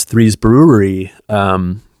Gowanus Three's Brewery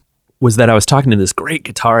was that I was talking to this great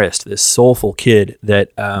guitarist, this soulful kid that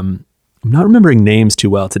I'm not remembering names too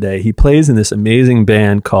well today. He plays in this amazing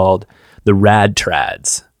band called the Rad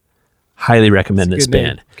Trads. Highly recommend this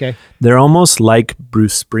band. Name. Okay. They're almost like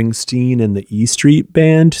Bruce Springsteen and the E Street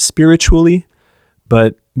Band spiritually,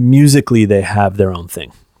 but musically they have their own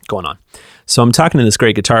thing going on. So I'm talking to this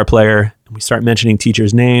great guitar player and we start mentioning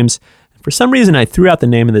teachers' names. For some reason, I threw out the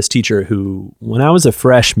name of this teacher who, when I was a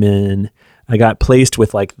freshman, I got placed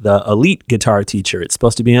with the elite guitar teacher. It's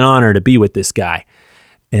supposed to be an honor to be with this guy.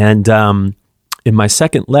 And in my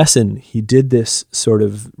second lesson, he did this sort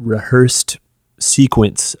of rehearsed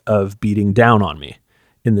sequence of beating down on me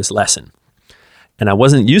in this lesson. And I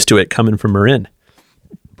wasn't used to it coming from Marin.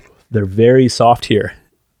 They're very soft here.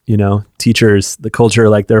 Teachers, the culture,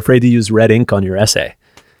 they're afraid to use red ink on your essay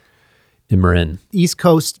in Marin. East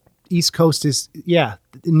Coast is,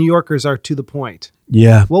 New Yorkers are to the point.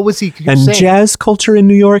 Yeah. What was he saying? And jazz culture in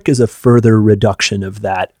New York is a further reduction of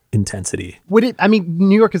that intensity.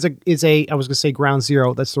 New York is a I was going to say ground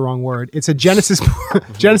zero. That's the wrong word. It's a genesis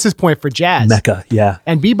point for jazz. Mecca, yeah.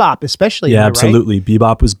 And bebop especially. Yeah, absolutely. Right?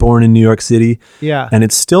 Bebop was born in New York City. Yeah. And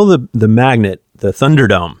it's still the magnet, the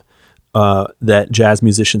Thunderdome, that jazz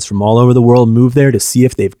musicians from all over the world move there to see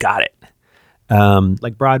if they've got it.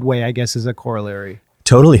 Broadway, I guess, is a corollary.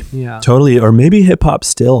 Totally. Yeah. Totally. Or maybe hip hop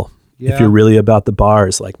still. Yeah. If you're really about the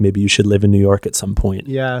bars, maybe you should live in New York at some point.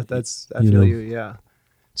 Yeah, I feel you. Yeah.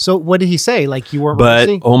 So what did he say? You weren't But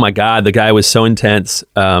rehearsing? Oh my God, the guy was so intense.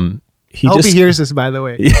 I hope he hears this, by the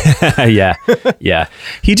way. Yeah.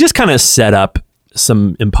 He just kind of set up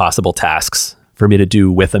some impossible tasks for me to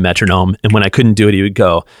do with a metronome. And when I couldn't do it, he would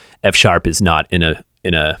go, F sharp is not in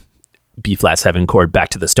a B flat 7 chord, back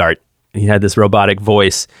to the start. And he had this robotic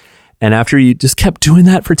voice. And after you just kept doing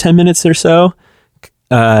that for 10 minutes or so,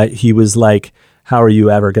 he was like, how are you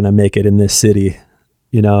ever going to make it in this city?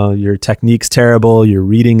 Your technique's terrible. Your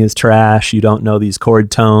reading is trash. You don't know these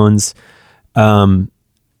chord tones.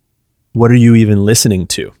 What are you even listening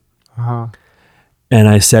to? Uh-huh. And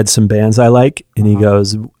I said some bands I like, and he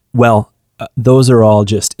goes, well, those are all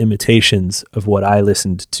just imitations of what I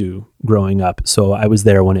listened to growing up. So I was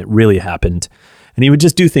there when it really happened. And he would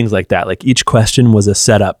just do things like that. Each question was a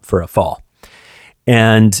setup for a fall.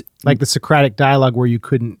 And the Socratic dialogue where you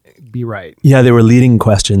couldn't be right. Yeah, they were leading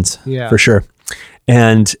questions, for sure.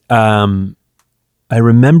 And I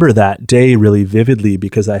remember that day really vividly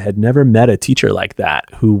because I had never met a teacher like that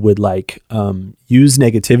who would use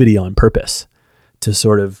negativity on purpose to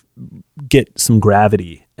sort of get some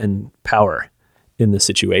gravity and power in the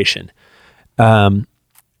situation. And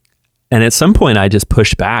at some point I just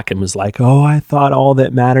pushed back and was like, I thought all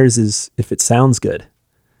that matters is if it sounds good.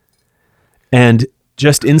 And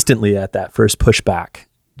just instantly at that first pushback,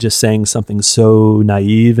 just saying something so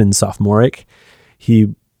naive and sophomoric,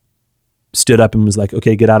 he stood up and was like,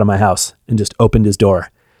 okay, get out of my house, and just opened his door.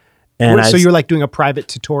 And so you're like doing a private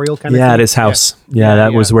tutorial kind of thing? Yeah, at his house. Yeah,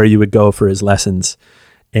 that was where you would go for his lessons.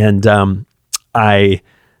 And I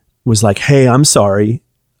was like, hey, I'm sorry.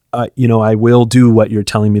 I will do what you're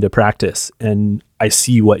telling me to practice. And I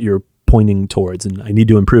see what you're pointing towards and I need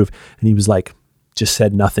to improve. And he was like, just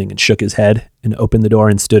said nothing and shook his head and opened the door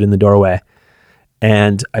and stood in the doorway.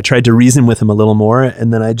 And I tried to reason with him a little more.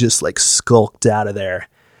 And then I just like skulked out of there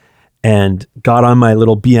and got on my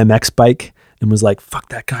little BMX bike and was like, fuck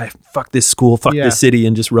that guy, fuck this school, fuck this city.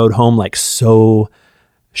 And just rode home like so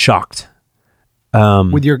shocked.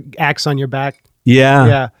 With your axe on your back?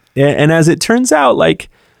 Yeah. And as it turns out, like,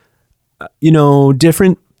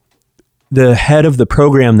 the head of the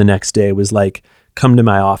program the next day was like, come to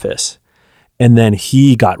my office. And then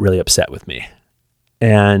he got really upset with me.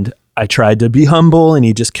 And I tried to be humble and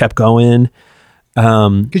he just kept going.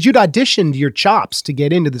 Because you'd auditioned your chops to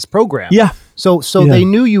get into this program. Yeah. So they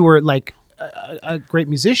knew you were like a great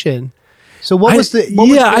musician. So what was their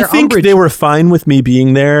I think umbrage? they were fine with me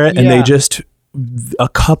being there. And they just, a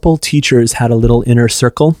couple teachers had a little inner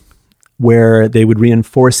circle where they would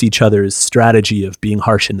reinforce each other's strategy of being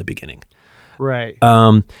harsh in the beginning. Right.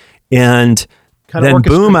 And then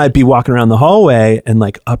boom, I'd be walking around the hallway and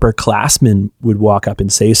like upperclassmen would walk up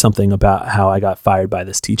and say something about how I got fired by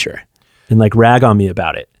this teacher and like rag on me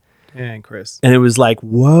about it. And Chris. And it was like,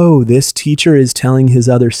 whoa, this teacher is telling his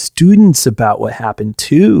other students about what happened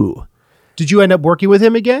too. Did you end up working with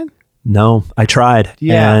him again? No, I tried.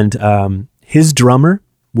 Yeah. And his drummer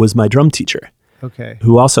was my drum teacher. Okay.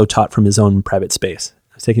 Who also taught from his own private space.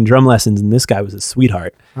 I was taking drum lessons and this guy was a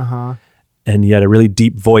sweetheart. Uh-huh. And he had a really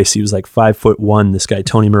deep voice. He was like 5'1", this guy,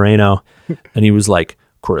 Tony Moreno. And he was like,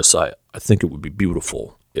 Chris, I think it would be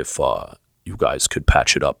beautiful if you guys could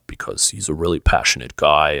patch it up because he's a really passionate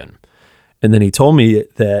guy. And then he told me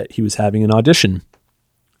that he was having an audition.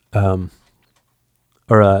 He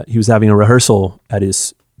was having a rehearsal at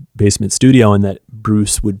his basement studio and that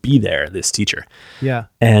Bruce would be there, this teacher. Yeah.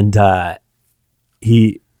 And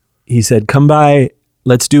he said, come by,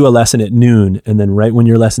 let's do a lesson at noon. And then right when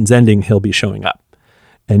your lesson's ending, he'll be showing up.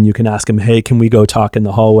 And you can ask him, hey, can we go talk in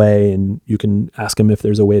the hallway? And you can ask him if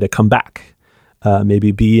there's a way to come back,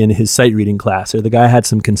 maybe be in his sight reading class. Or the guy had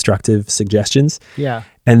some constructive suggestions. Yeah.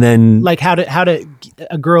 And then like how to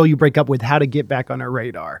a girl you break up with, how to get back on her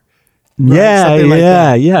radar. Right? Something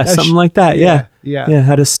like that. Yeah.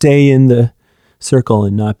 How to stay in the circle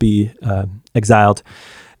and not be exiled.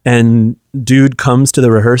 And dude comes to the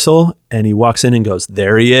rehearsal and he walks in and goes,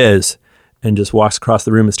 there he is, and just walks across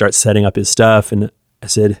the room and starts setting up his stuff. And I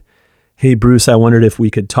said, hey, Bruce, I wondered if we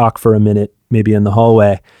could talk for a minute, maybe in the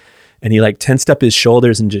hallway. And he like tensed up his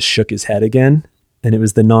shoulders and just shook his head again. And it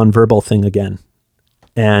was the nonverbal thing again.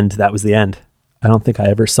 And that was the end. I don't think I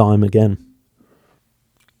ever saw him again.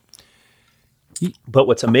 But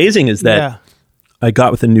what's amazing is that I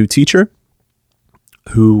got with a new teacher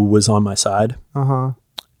who was on my side. Uh-huh.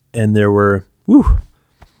 And there were,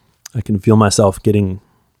 I can feel myself getting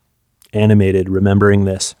animated remembering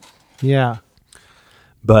this. Yeah.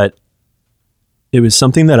 But it was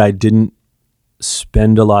something that I didn't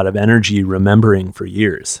spend a lot of energy remembering for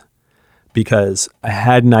years because I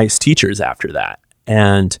had nice teachers after that.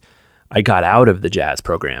 And I got out of the jazz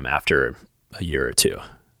program after a year or two.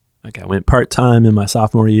 Like I went part-time in my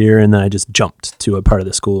sophomore year and then I just jumped to a part of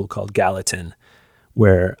the school called Gallatin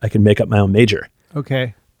where I could make up my own major.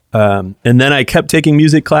 Okay. And then I kept taking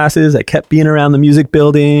music classes. I kept being around the music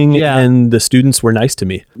building and the students were nice to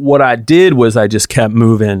me. What I did was I just kept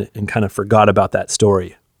moving and kind of forgot about that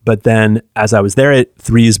story. But then as I was there at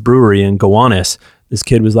Three's Brewery in Gowanus, this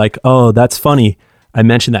kid was like, oh, that's funny. I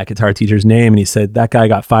mentioned that guitar teacher's name and he said, that guy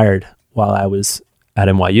got fired while I was at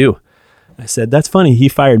NYU. I said, that's funny. He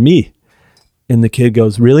fired me. And the kid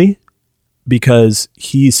goes, really? Because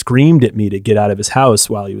he screamed at me to get out of his house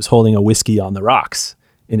while he was holding a whiskey on the rocks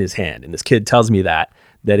in his hand. And this kid tells me that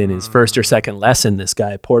in his first or second lesson, this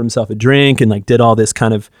guy poured himself a drink and like did all this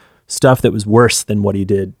kind of stuff that was worse than what he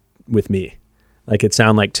did with me. Like it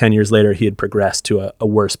sounded like 10 years later, he had progressed to a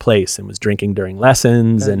worse place and was drinking during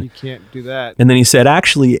lessons. And you can't do that. And then he said,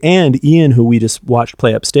 actually, and Ian, who we just watched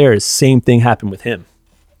play upstairs, same thing happened with him.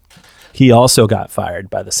 He also got fired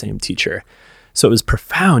by the same teacher. So it was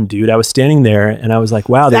profound, dude. I was standing there and I was like,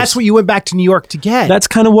 wow. That's what you went back to New York to get. That's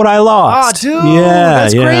kind of what I lost. Oh, dude.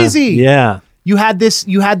 That's crazy. Yeah. You had this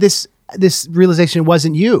realization it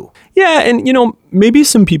wasn't you. Yeah. And maybe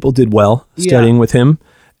some people did well studying with him.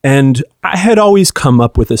 And I had always come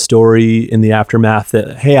up with a story in the aftermath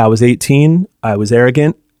that, hey, I was 18, I was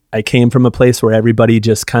arrogant, I came from a place where everybody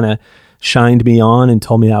just kind of shined me on and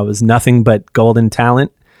told me I was nothing but golden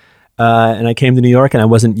talent. And I came to New York and I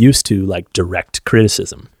wasn't used to like direct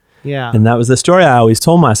criticism. Yeah. And that was the story I always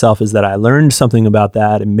told myself, is that I learned something about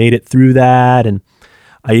that and made it through that. And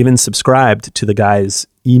I even subscribed to the guy's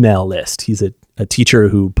email list. He's a teacher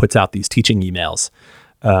who puts out these teaching emails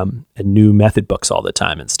and new method books all the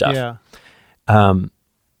time and stuff. Yeah.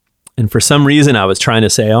 And for some reason I was trying to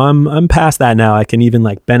say, oh, I'm past that now. I can even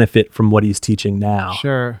like benefit from what he's teaching now.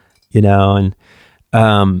 Sure. You know,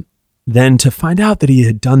 and then to find out that he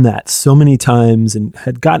had done that so many times and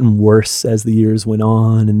had gotten worse as the years went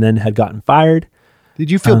on and then had gotten fired. Did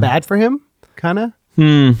you feel bad for him? Kind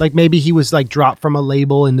of? Like maybe he was like dropped from a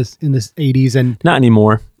label in this 80s and... Not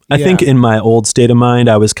anymore. I think in my old state of mind,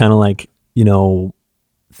 I was kind of like, you know,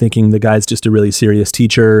 thinking the guy's just a really serious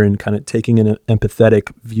teacher and kind of taking an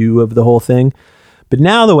empathetic view of the whole thing. But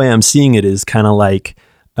now the way I'm seeing it is kind of like,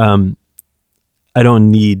 I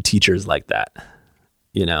don't need teachers like that,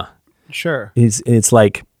 you know? Sure. It's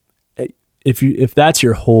like, if that's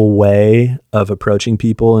your whole way of approaching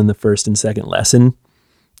people in the first and second lesson,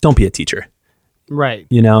 don't be a teacher. Right.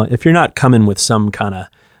 You know, if you're not coming with some kind of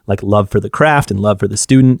like love for the craft and love for the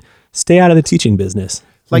student, stay out of the teaching business.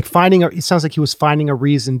 Like it sounds like he was finding a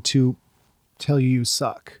reason to tell you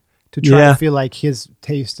suck, to try to feel like his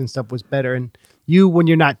taste and stuff was better. And you, when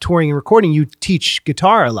you're not touring and recording, you teach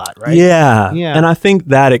guitar a lot, right? Yeah. Yeah. And I think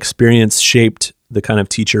that experience shaped the kind of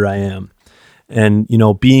teacher I am. And, you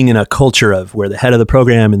know, being in a culture of where the head of the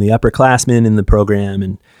program and the upperclassmen in the program,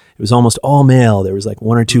 and it was almost all male. There was like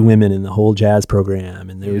one or two women in the whole jazz program.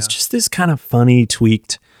 And there was just this kind of funny,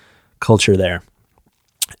 tweaked culture there.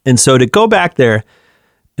 And so to go back there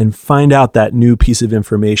and find out that new piece of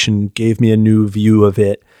information gave me a new view of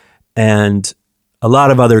it. And a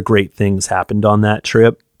lot of other great things happened on that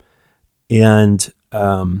trip. And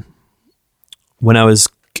when I was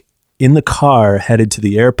in the car headed to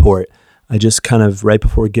the airport, I just kind of right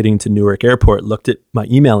before getting to Newark Airport looked at my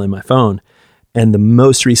email in my phone, and the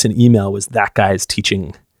most recent email was that guy's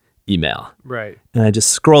teaching email. Right. And I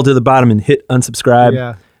just scrolled to the bottom and hit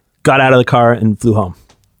unsubscribe, got out of the car and flew home.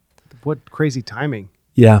 What crazy timing.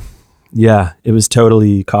 Yeah. Yeah. It was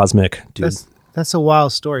totally cosmic, dude. That's a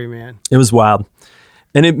wild story, man. It was wild.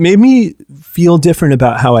 And it made me feel different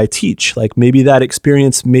about how I teach. Like maybe that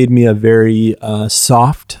experience made me a very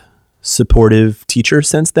soft, supportive teacher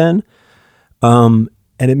since then. And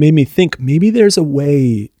it made me think maybe there's a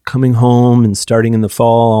way coming home and starting in the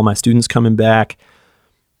fall, all my students coming back,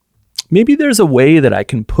 maybe there's a way that I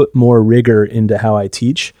can put more rigor into how I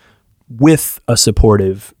teach with a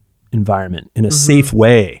supportive environment in a safe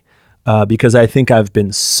way. Because I think I've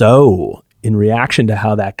been so in reaction to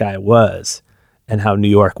how that guy was and how New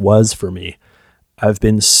York was for me. I've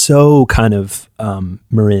been so kind of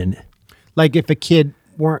Marin. Like if a kid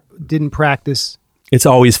didn't practice, it's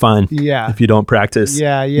always fun Yeah. if you don't practice.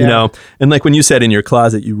 Yeah. You know, and like when you said in your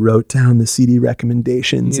closet, you wrote down the CD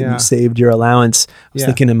recommendations and you saved your allowance. I was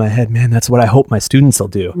thinking in my head, man, that's what I hope my students will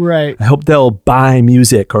do. Right. I hope they'll buy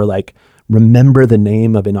music or like remember the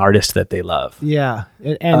name of an artist that they love. Yeah.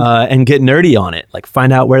 And get nerdy on it. Like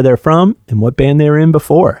find out where they're from and what band they were in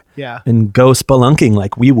before. Yeah. And go spelunking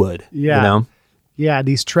like we would. Yeah. You know? Yeah.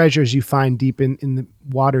 These treasures you find deep in the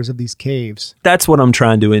waters of these caves. That's what I'm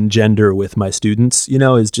trying to engender with my students, you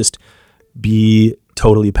know, is just be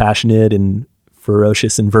totally passionate and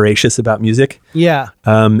ferocious and voracious about music. Yeah.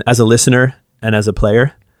 As a listener and as a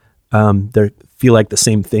player, they feel like the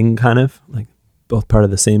same thing, kind of like both part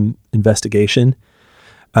of the same investigation.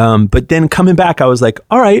 But then coming back, I was like,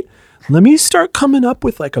 all right, let me start coming up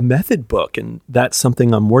with like a method book. And that's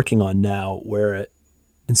something I'm working on now, where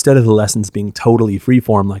instead of the lessons being totally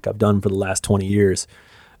freeform like I've done for the last 20 years,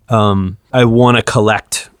 I want to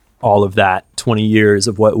collect all of that 20 years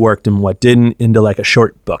of what worked and what didn't into like a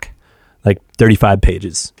short book, like 35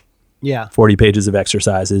 pages, 40 pages of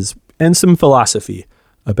exercises and some philosophy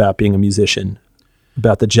about being a musician,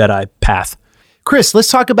 about the Jedi path. Chris, let's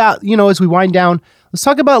talk about, as we wind down, let's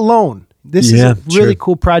talk about Loan. This is a really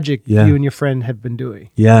cool project you and your friend have been doing.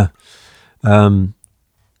 Yeah.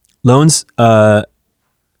 Loan's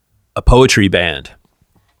a poetry band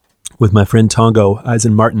with my friend Tongo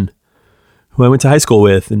Eisen Martin, who I went to high school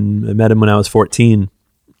with, and I met him when I was 14.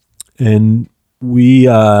 And we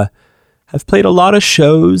have played a lot of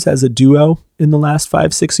shows as a duo in the last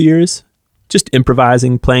 5-6 years, just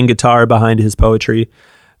improvising, playing guitar behind his poetry.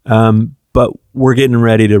 but we're getting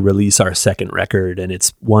ready to release our second record, and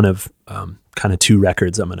it's one of kind of 2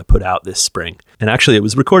 records I'm going to put out this spring. And actually, it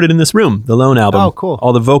was recorded in this room, the Lone album. Oh, cool.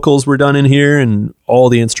 All the vocals were done in here and all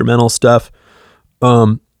the instrumental stuff.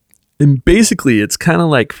 And basically, it's kind of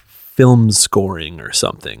like film scoring or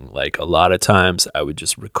something. Like a lot of times, I would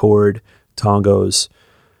just record tangos,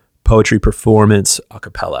 poetry performance, a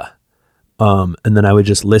cappella. And then I would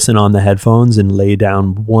just listen on the headphones and lay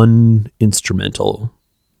down one instrumental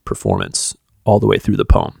performance all the way through the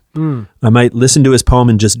poem. I might listen to his poem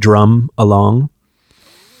and just drum along.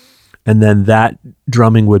 And then that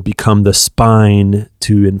drumming would become the spine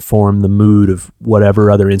to inform the mood of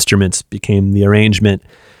whatever other instruments became the arrangement.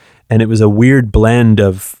 And it was a weird blend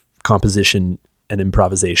of composition and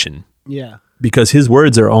improvisation. Yeah. Because his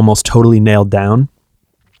words are almost totally nailed down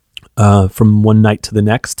from one night to the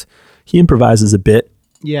next. He improvises a bit.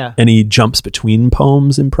 Yeah. And he jumps between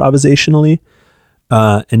poems improvisationally.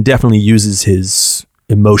 And definitely uses his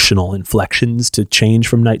emotional inflections to change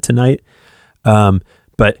from night to night.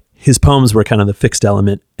 But his poems were kind of the fixed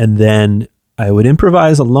element. And then I would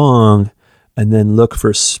improvise along and then look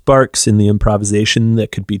for sparks in the improvisation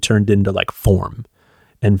that could be turned into like form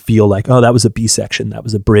and feel like, oh, that was a B section. That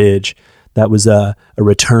was a bridge. That was a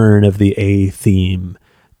return of the A theme,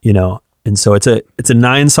 you know? And so it's a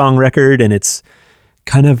 9-song record, and it's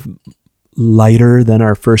kind of lighter than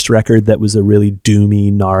our first record that was a really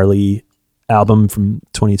doomy, gnarly album from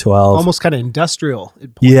 2012. Almost kind of industrial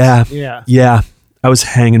at points. Yeah. I was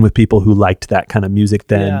hanging with people who liked that kind of music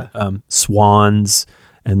then. Yeah. Swans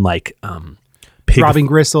and like Throbbing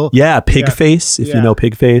Gristle. Yeah, Pigface, if you know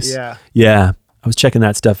Pigface. Yeah. I was checking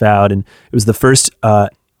that stuff out, and it was the first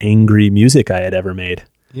angry music I had ever made.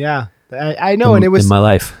 Yeah. I know, and it was in my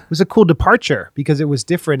life. It was a cool departure because it was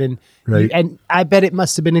different, and and I bet it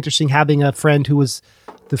must have been interesting having a friend who was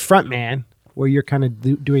the front man, where you're kind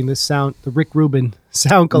of doing this sound, the Rick Rubin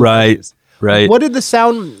sound collages. Right. What did the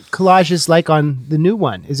sound collages like on the new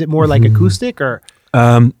one? Is it more like acoustic or?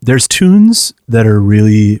 There's tunes that are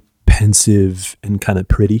really pensive and kind of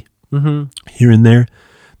pretty here and there.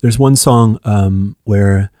 There's one song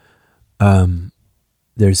where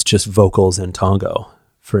there's just vocals and tango.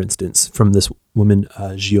 For instance, from this woman,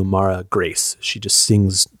 Giomara Grace. She just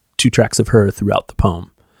sings 2 tracks of her throughout the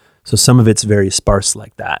poem. So some of it's very sparse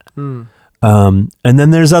like that. And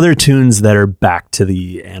then there's other tunes that are back to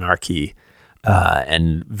the anarchy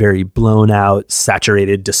and very blown out,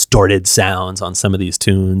 saturated, distorted sounds on some of these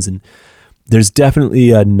tunes. And there's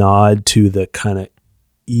definitely a nod to the kind of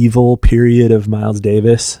evil period of Miles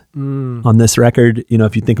Davis on this record. You know,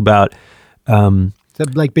 if you think about...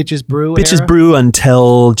 like Bitches Brew Bitches Brew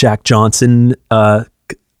until Jack Johnson,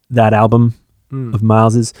 that album of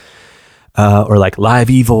Miles's, or like Live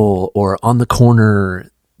Evil or On the Corner,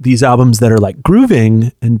 these albums that are like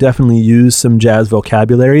grooving and definitely use some jazz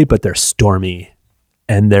vocabulary, but they're stormy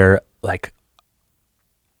and they're like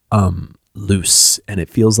loose, and it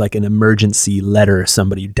feels like an emergency letter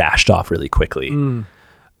somebody dashed off really quickly.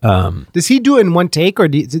 Does he do it in one take, or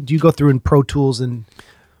do you go through in Pro Tools and...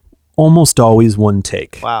 Almost always one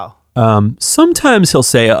take. Wow. Sometimes he'll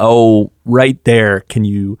say, oh, right there, can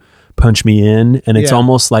you punch me in? And it's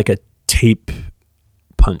almost like a tape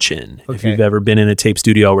punch in. Okay. If you've ever been in a tape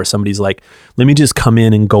studio where somebody's like, let me just come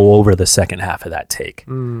in and go over the second half of that take.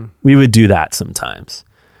 We would do that sometimes.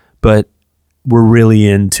 But we're really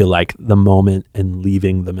into like the moment and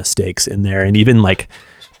leaving the mistakes in there. And even like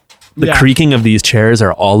the creaking of these chairs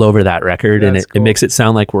are all over that record, and it makes it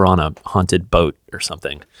sound like we're on a haunted boat or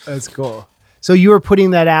something. That's cool. So you were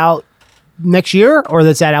putting that out next year, or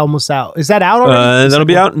that's that almost out? Is that out already? That'll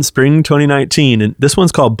be out in spring 2019. And this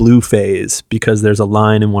one's called Blue Phase because there's a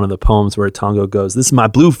line in one of the poems where Tango goes, "This is my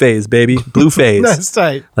blue phase, baby. Blue phase." That's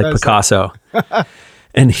tight. Like that's Picasso.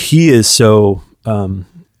 And he is so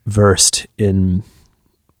versed in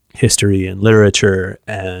history and literature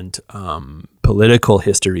and political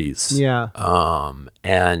histories. Yeah.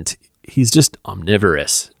 And he's just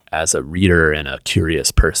omnivorous as a reader and a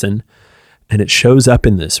curious person. And it shows up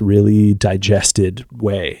in this really digested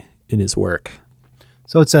way in his work.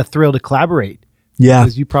 So it's a thrill to collaborate. Yeah.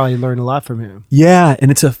 Because you probably learn a lot from him. Yeah.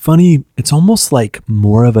 And it's almost like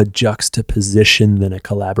more of a juxtaposition than a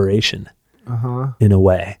collaboration in a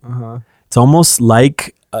way. It's almost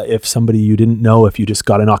like if somebody you didn't know, if you just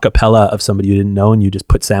got an a cappella of somebody you didn't know and you just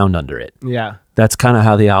put sound under it. Yeah. That's kind of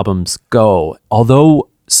how the albums go. Although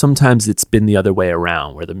sometimes it's been the other way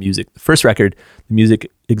around, where the first record, the music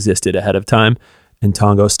existed ahead of time, and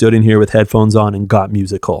Tango stood in here with headphones on and got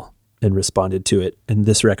musical and responded to it. And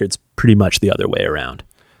this record's pretty much the other way around.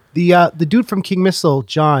 The dude from King Missile,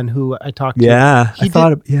 John, who I talked to. Yeah,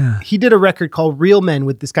 he did a record called Real Men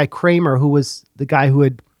with this guy Kramer, who was the guy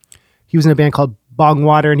he was in a band called Bong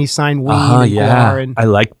Water, and he signed Ween and Guar, and I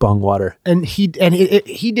like Bong Water. And he did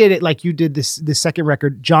it like you did this second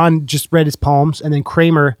record. John just read his poems, and then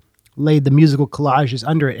Kramer laid the musical collages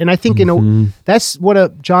under it. And I think that's one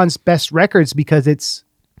of John's best records because it's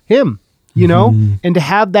him, you know, and to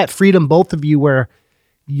have that freedom, both of you, where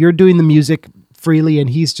you're doing the music freely and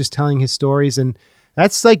he's just telling his stories, and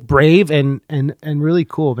that's like brave and really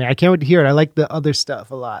cool, man. I can't wait to hear it. I like the other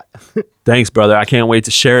stuff a lot. Thanks, brother. I can't wait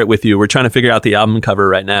to share it with you. We're trying to figure out the album cover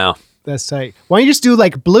right now. That's tight. Why don't you just do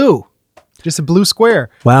like blue, just a blue square?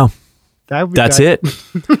 Wow. That's it.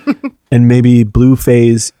 And maybe blue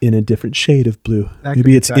phase in a different shade of blue.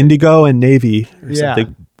 Maybe it's indigo and navy or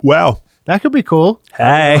something. Wow. That could be cool.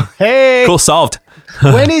 Hey. Cool, solved.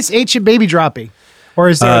 When is Ancient Baby dropping? Or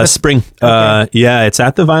is there spring? Okay. It's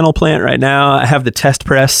at the vinyl plant right now. I have the test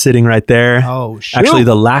press sitting right there. Oh, shit. Actually,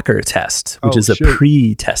 the lacquer test, which is a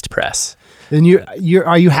pre-test press. And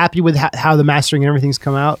are you happy with how the mastering and everything's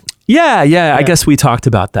come out? Yeah. I guess we talked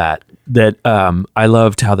about that. That I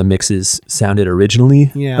loved how the mixes sounded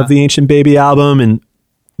originally of the Ancient Baby album, and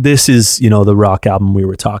this is the rock album we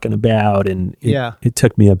were talking about, and it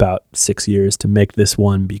took me about 6 years to make this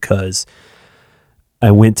one because I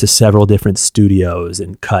went to several different studios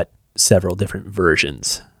and cut several different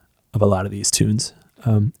versions of a lot of these tunes,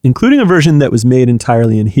 including a version that was made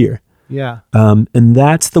entirely in here. Yeah. And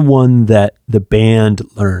that's the one that the band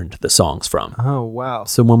learned the songs from. Oh, wow.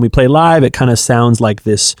 So when we play live, it kind of sounds like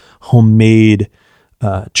this homemade,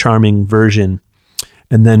 charming version.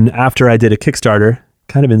 And then after I did a Kickstarter,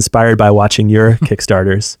 kind of inspired by watching your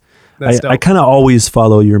Kickstarters, I kind of always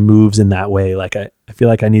follow your moves in that way. Like I feel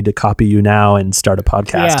like I need to copy you now and start a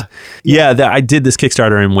podcast. I did this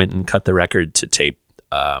Kickstarter and went and cut the record to tape,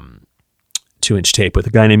 2-inch tape with a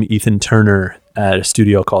guy named Ethan Turner at a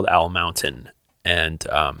studio called Owl Mountain. And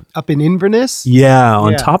up in Inverness?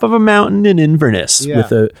 On top of a mountain in Inverness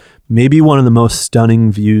with maybe one of the most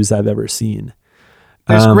stunning views I've ever seen.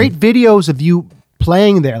 There's great videos of you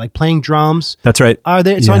playing there, like playing drums. That's right. Are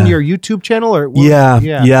they? It's on your YouTube channel, or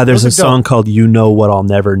yeah. There's a song called "You Know What I'll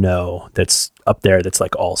Never Know" that's up there. That's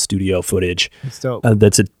like all studio footage. That's dope.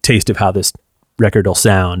 That's a taste of how this record will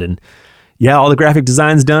sound. And all the graphic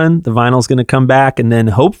design's done. The vinyl's going to come back, and then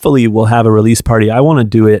hopefully we'll have a release party. I want to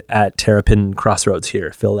do it at Terrapin Crossroads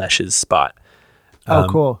here, Phil Esch's spot. Oh,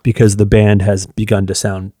 cool! Because the band has begun to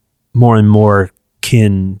sound more and more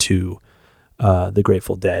kin to the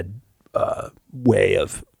Grateful Dead way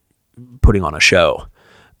of putting on a show.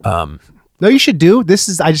 No, you should do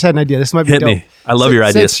this. I just had an idea. This might be dope. Me. I love your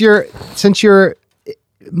ideas. Since you're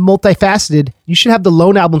multifaceted, you should have the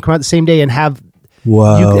Lone album come out the same day and have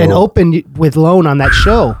and open with Lone on that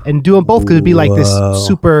show and do them both, because it'd be like this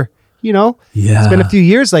super. It's been a few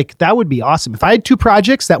years. Like that would be awesome. If I had two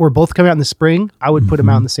projects that were both coming out in the spring, I would put them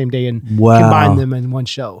out in the same day and combine them in one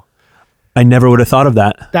show. I never would have thought of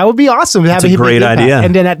that. That would be awesome. That's a great idea.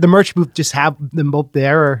 And then at the merch booth, just have them both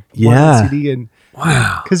there, or one on CD. And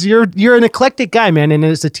wow, because you're an eclectic guy, man, and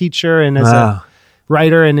as a teacher and as a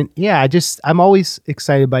writer, and I'm always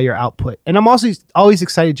excited by your output, and I'm also always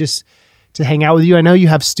excited just to hang out with you. I know you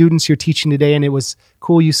have students you're teaching today, and it was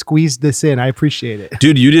cool you squeezed this in. I appreciate it,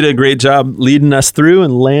 dude. You did a great job leading us through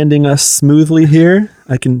and landing us smoothly here.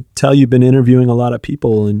 I can tell you've been interviewing a lot of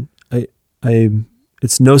people, and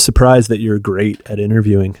it's no surprise that you're great at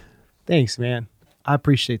interviewing. Thanks, man. I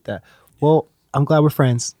appreciate that. Well, I'm glad we're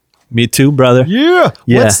friends. Me too, brother. Yeah.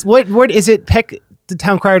 What is it?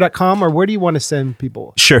 PeckTheTownCrier.com, or where do you want to send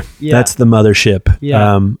people? Sure. Yeah. That's the mothership.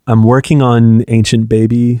 Yeah. I'm working on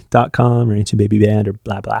AncientBaby.com or Ancient Baby Band or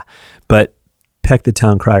blah, blah. But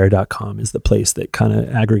PeckTheTownCrier.com is the place that kind of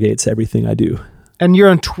aggregates everything I do. And you're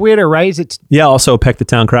on Twitter, right? Is it? Also Peck the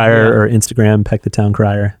Town Crier or Instagram, Peck the Town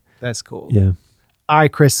Crier. That's cool. Yeah. All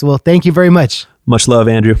right, Chris. Well, thank you very much. Much love,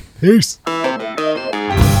 Andrew. Peace.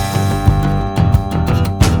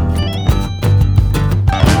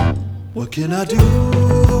 What can I do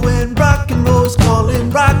when rock and roll's calling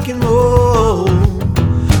rock and roll?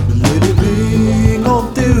 Let it ring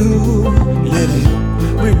on through, let it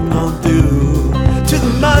ring on through to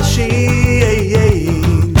the machine.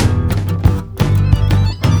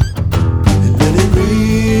 And let it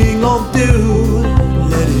ring on through,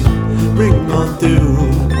 let it ring on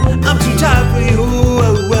through. I'm too tired for you,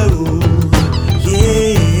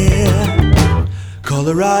 yeah.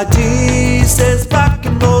 Caller ID says rock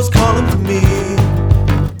and roll's calling for me.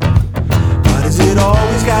 Why does it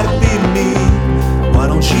always gotta be me? Why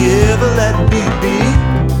don't she ever let me be?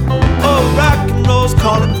 Oh, rock and roll's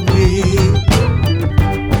calling for me.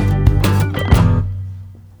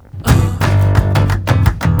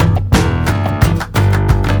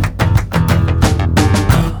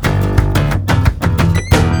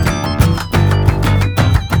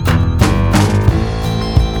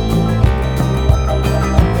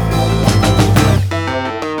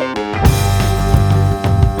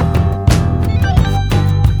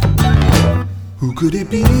 could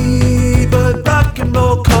it be but rock and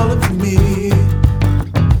roll calling for me?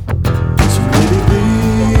 So let it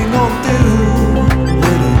ring on through,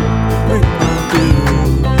 let it ring on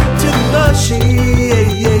through to the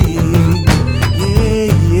machine, yeah,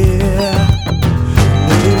 yeah.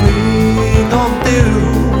 Let it ring on through,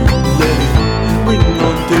 let it ring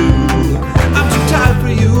on through. I'm too tired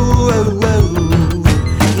for you, oh, oh.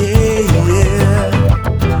 Yeah, yeah.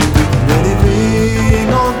 Let it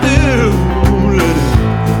ring on through, let it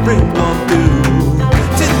ring on through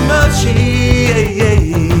to the machine,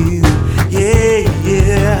 yeah,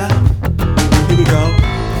 yeah. Here we go.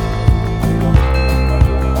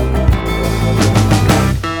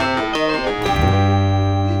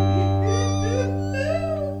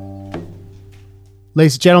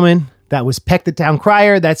 Ladies and gentlemen, that was Peck the Town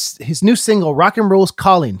Crier. That's his new single, Rock and Roll's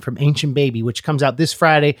Calling, from Ancient Baby, which comes out this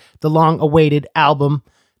Friday, the long-awaited album.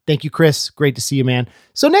 Thank you, Chris. Great to see you, man.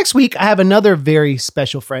 So next week, I have another very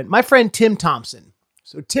special friend, my friend Tim Thompson.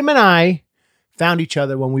 So Tim and I found each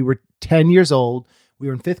other when we were 10 years old. We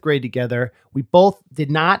were in 5th grade together. We both did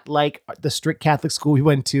not like the strict Catholic school we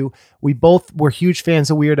went to. We both were huge fans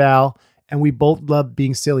of Weird Al, and we both loved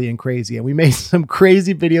being silly and crazy. And we made some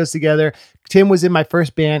crazy videos together. Tim was in my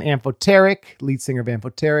first band, Amphoteric, lead singer of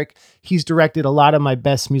Amphoteric. He's directed a lot of my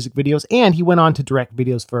best music videos, and he went on to direct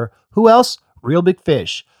videos for who else? Real Big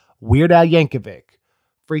Fish, Weird Al Yankovic,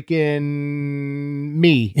 freaking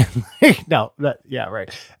me. No, yeah,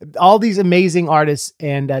 right. All these amazing artists,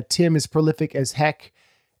 and Tim is prolific as heck,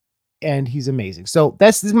 and he's amazing. So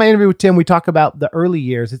this is my interview with Tim. We talk about the early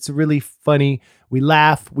years. It's really funny. We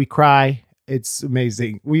laugh, we cry. It's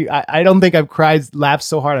amazing. I don't think I've laughed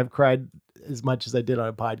so hard. I've cried as much as I did on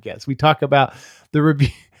a podcast. We talk about the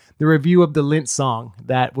review of the Lint song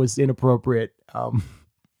that was inappropriate.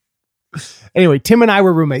 Anyway, Tim and I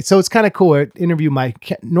were roommates, so it's kind of cool. I interview my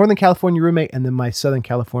Northern California roommate and then my Southern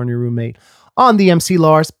California roommate on the MC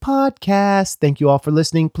Lars podcast. Thank you all for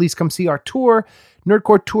listening. Please come see our tour,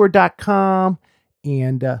 nerdcoretour.com,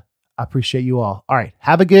 and I appreciate you all. All right,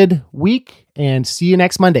 have a good week and see you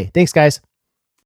next Monday. Thanks, guys.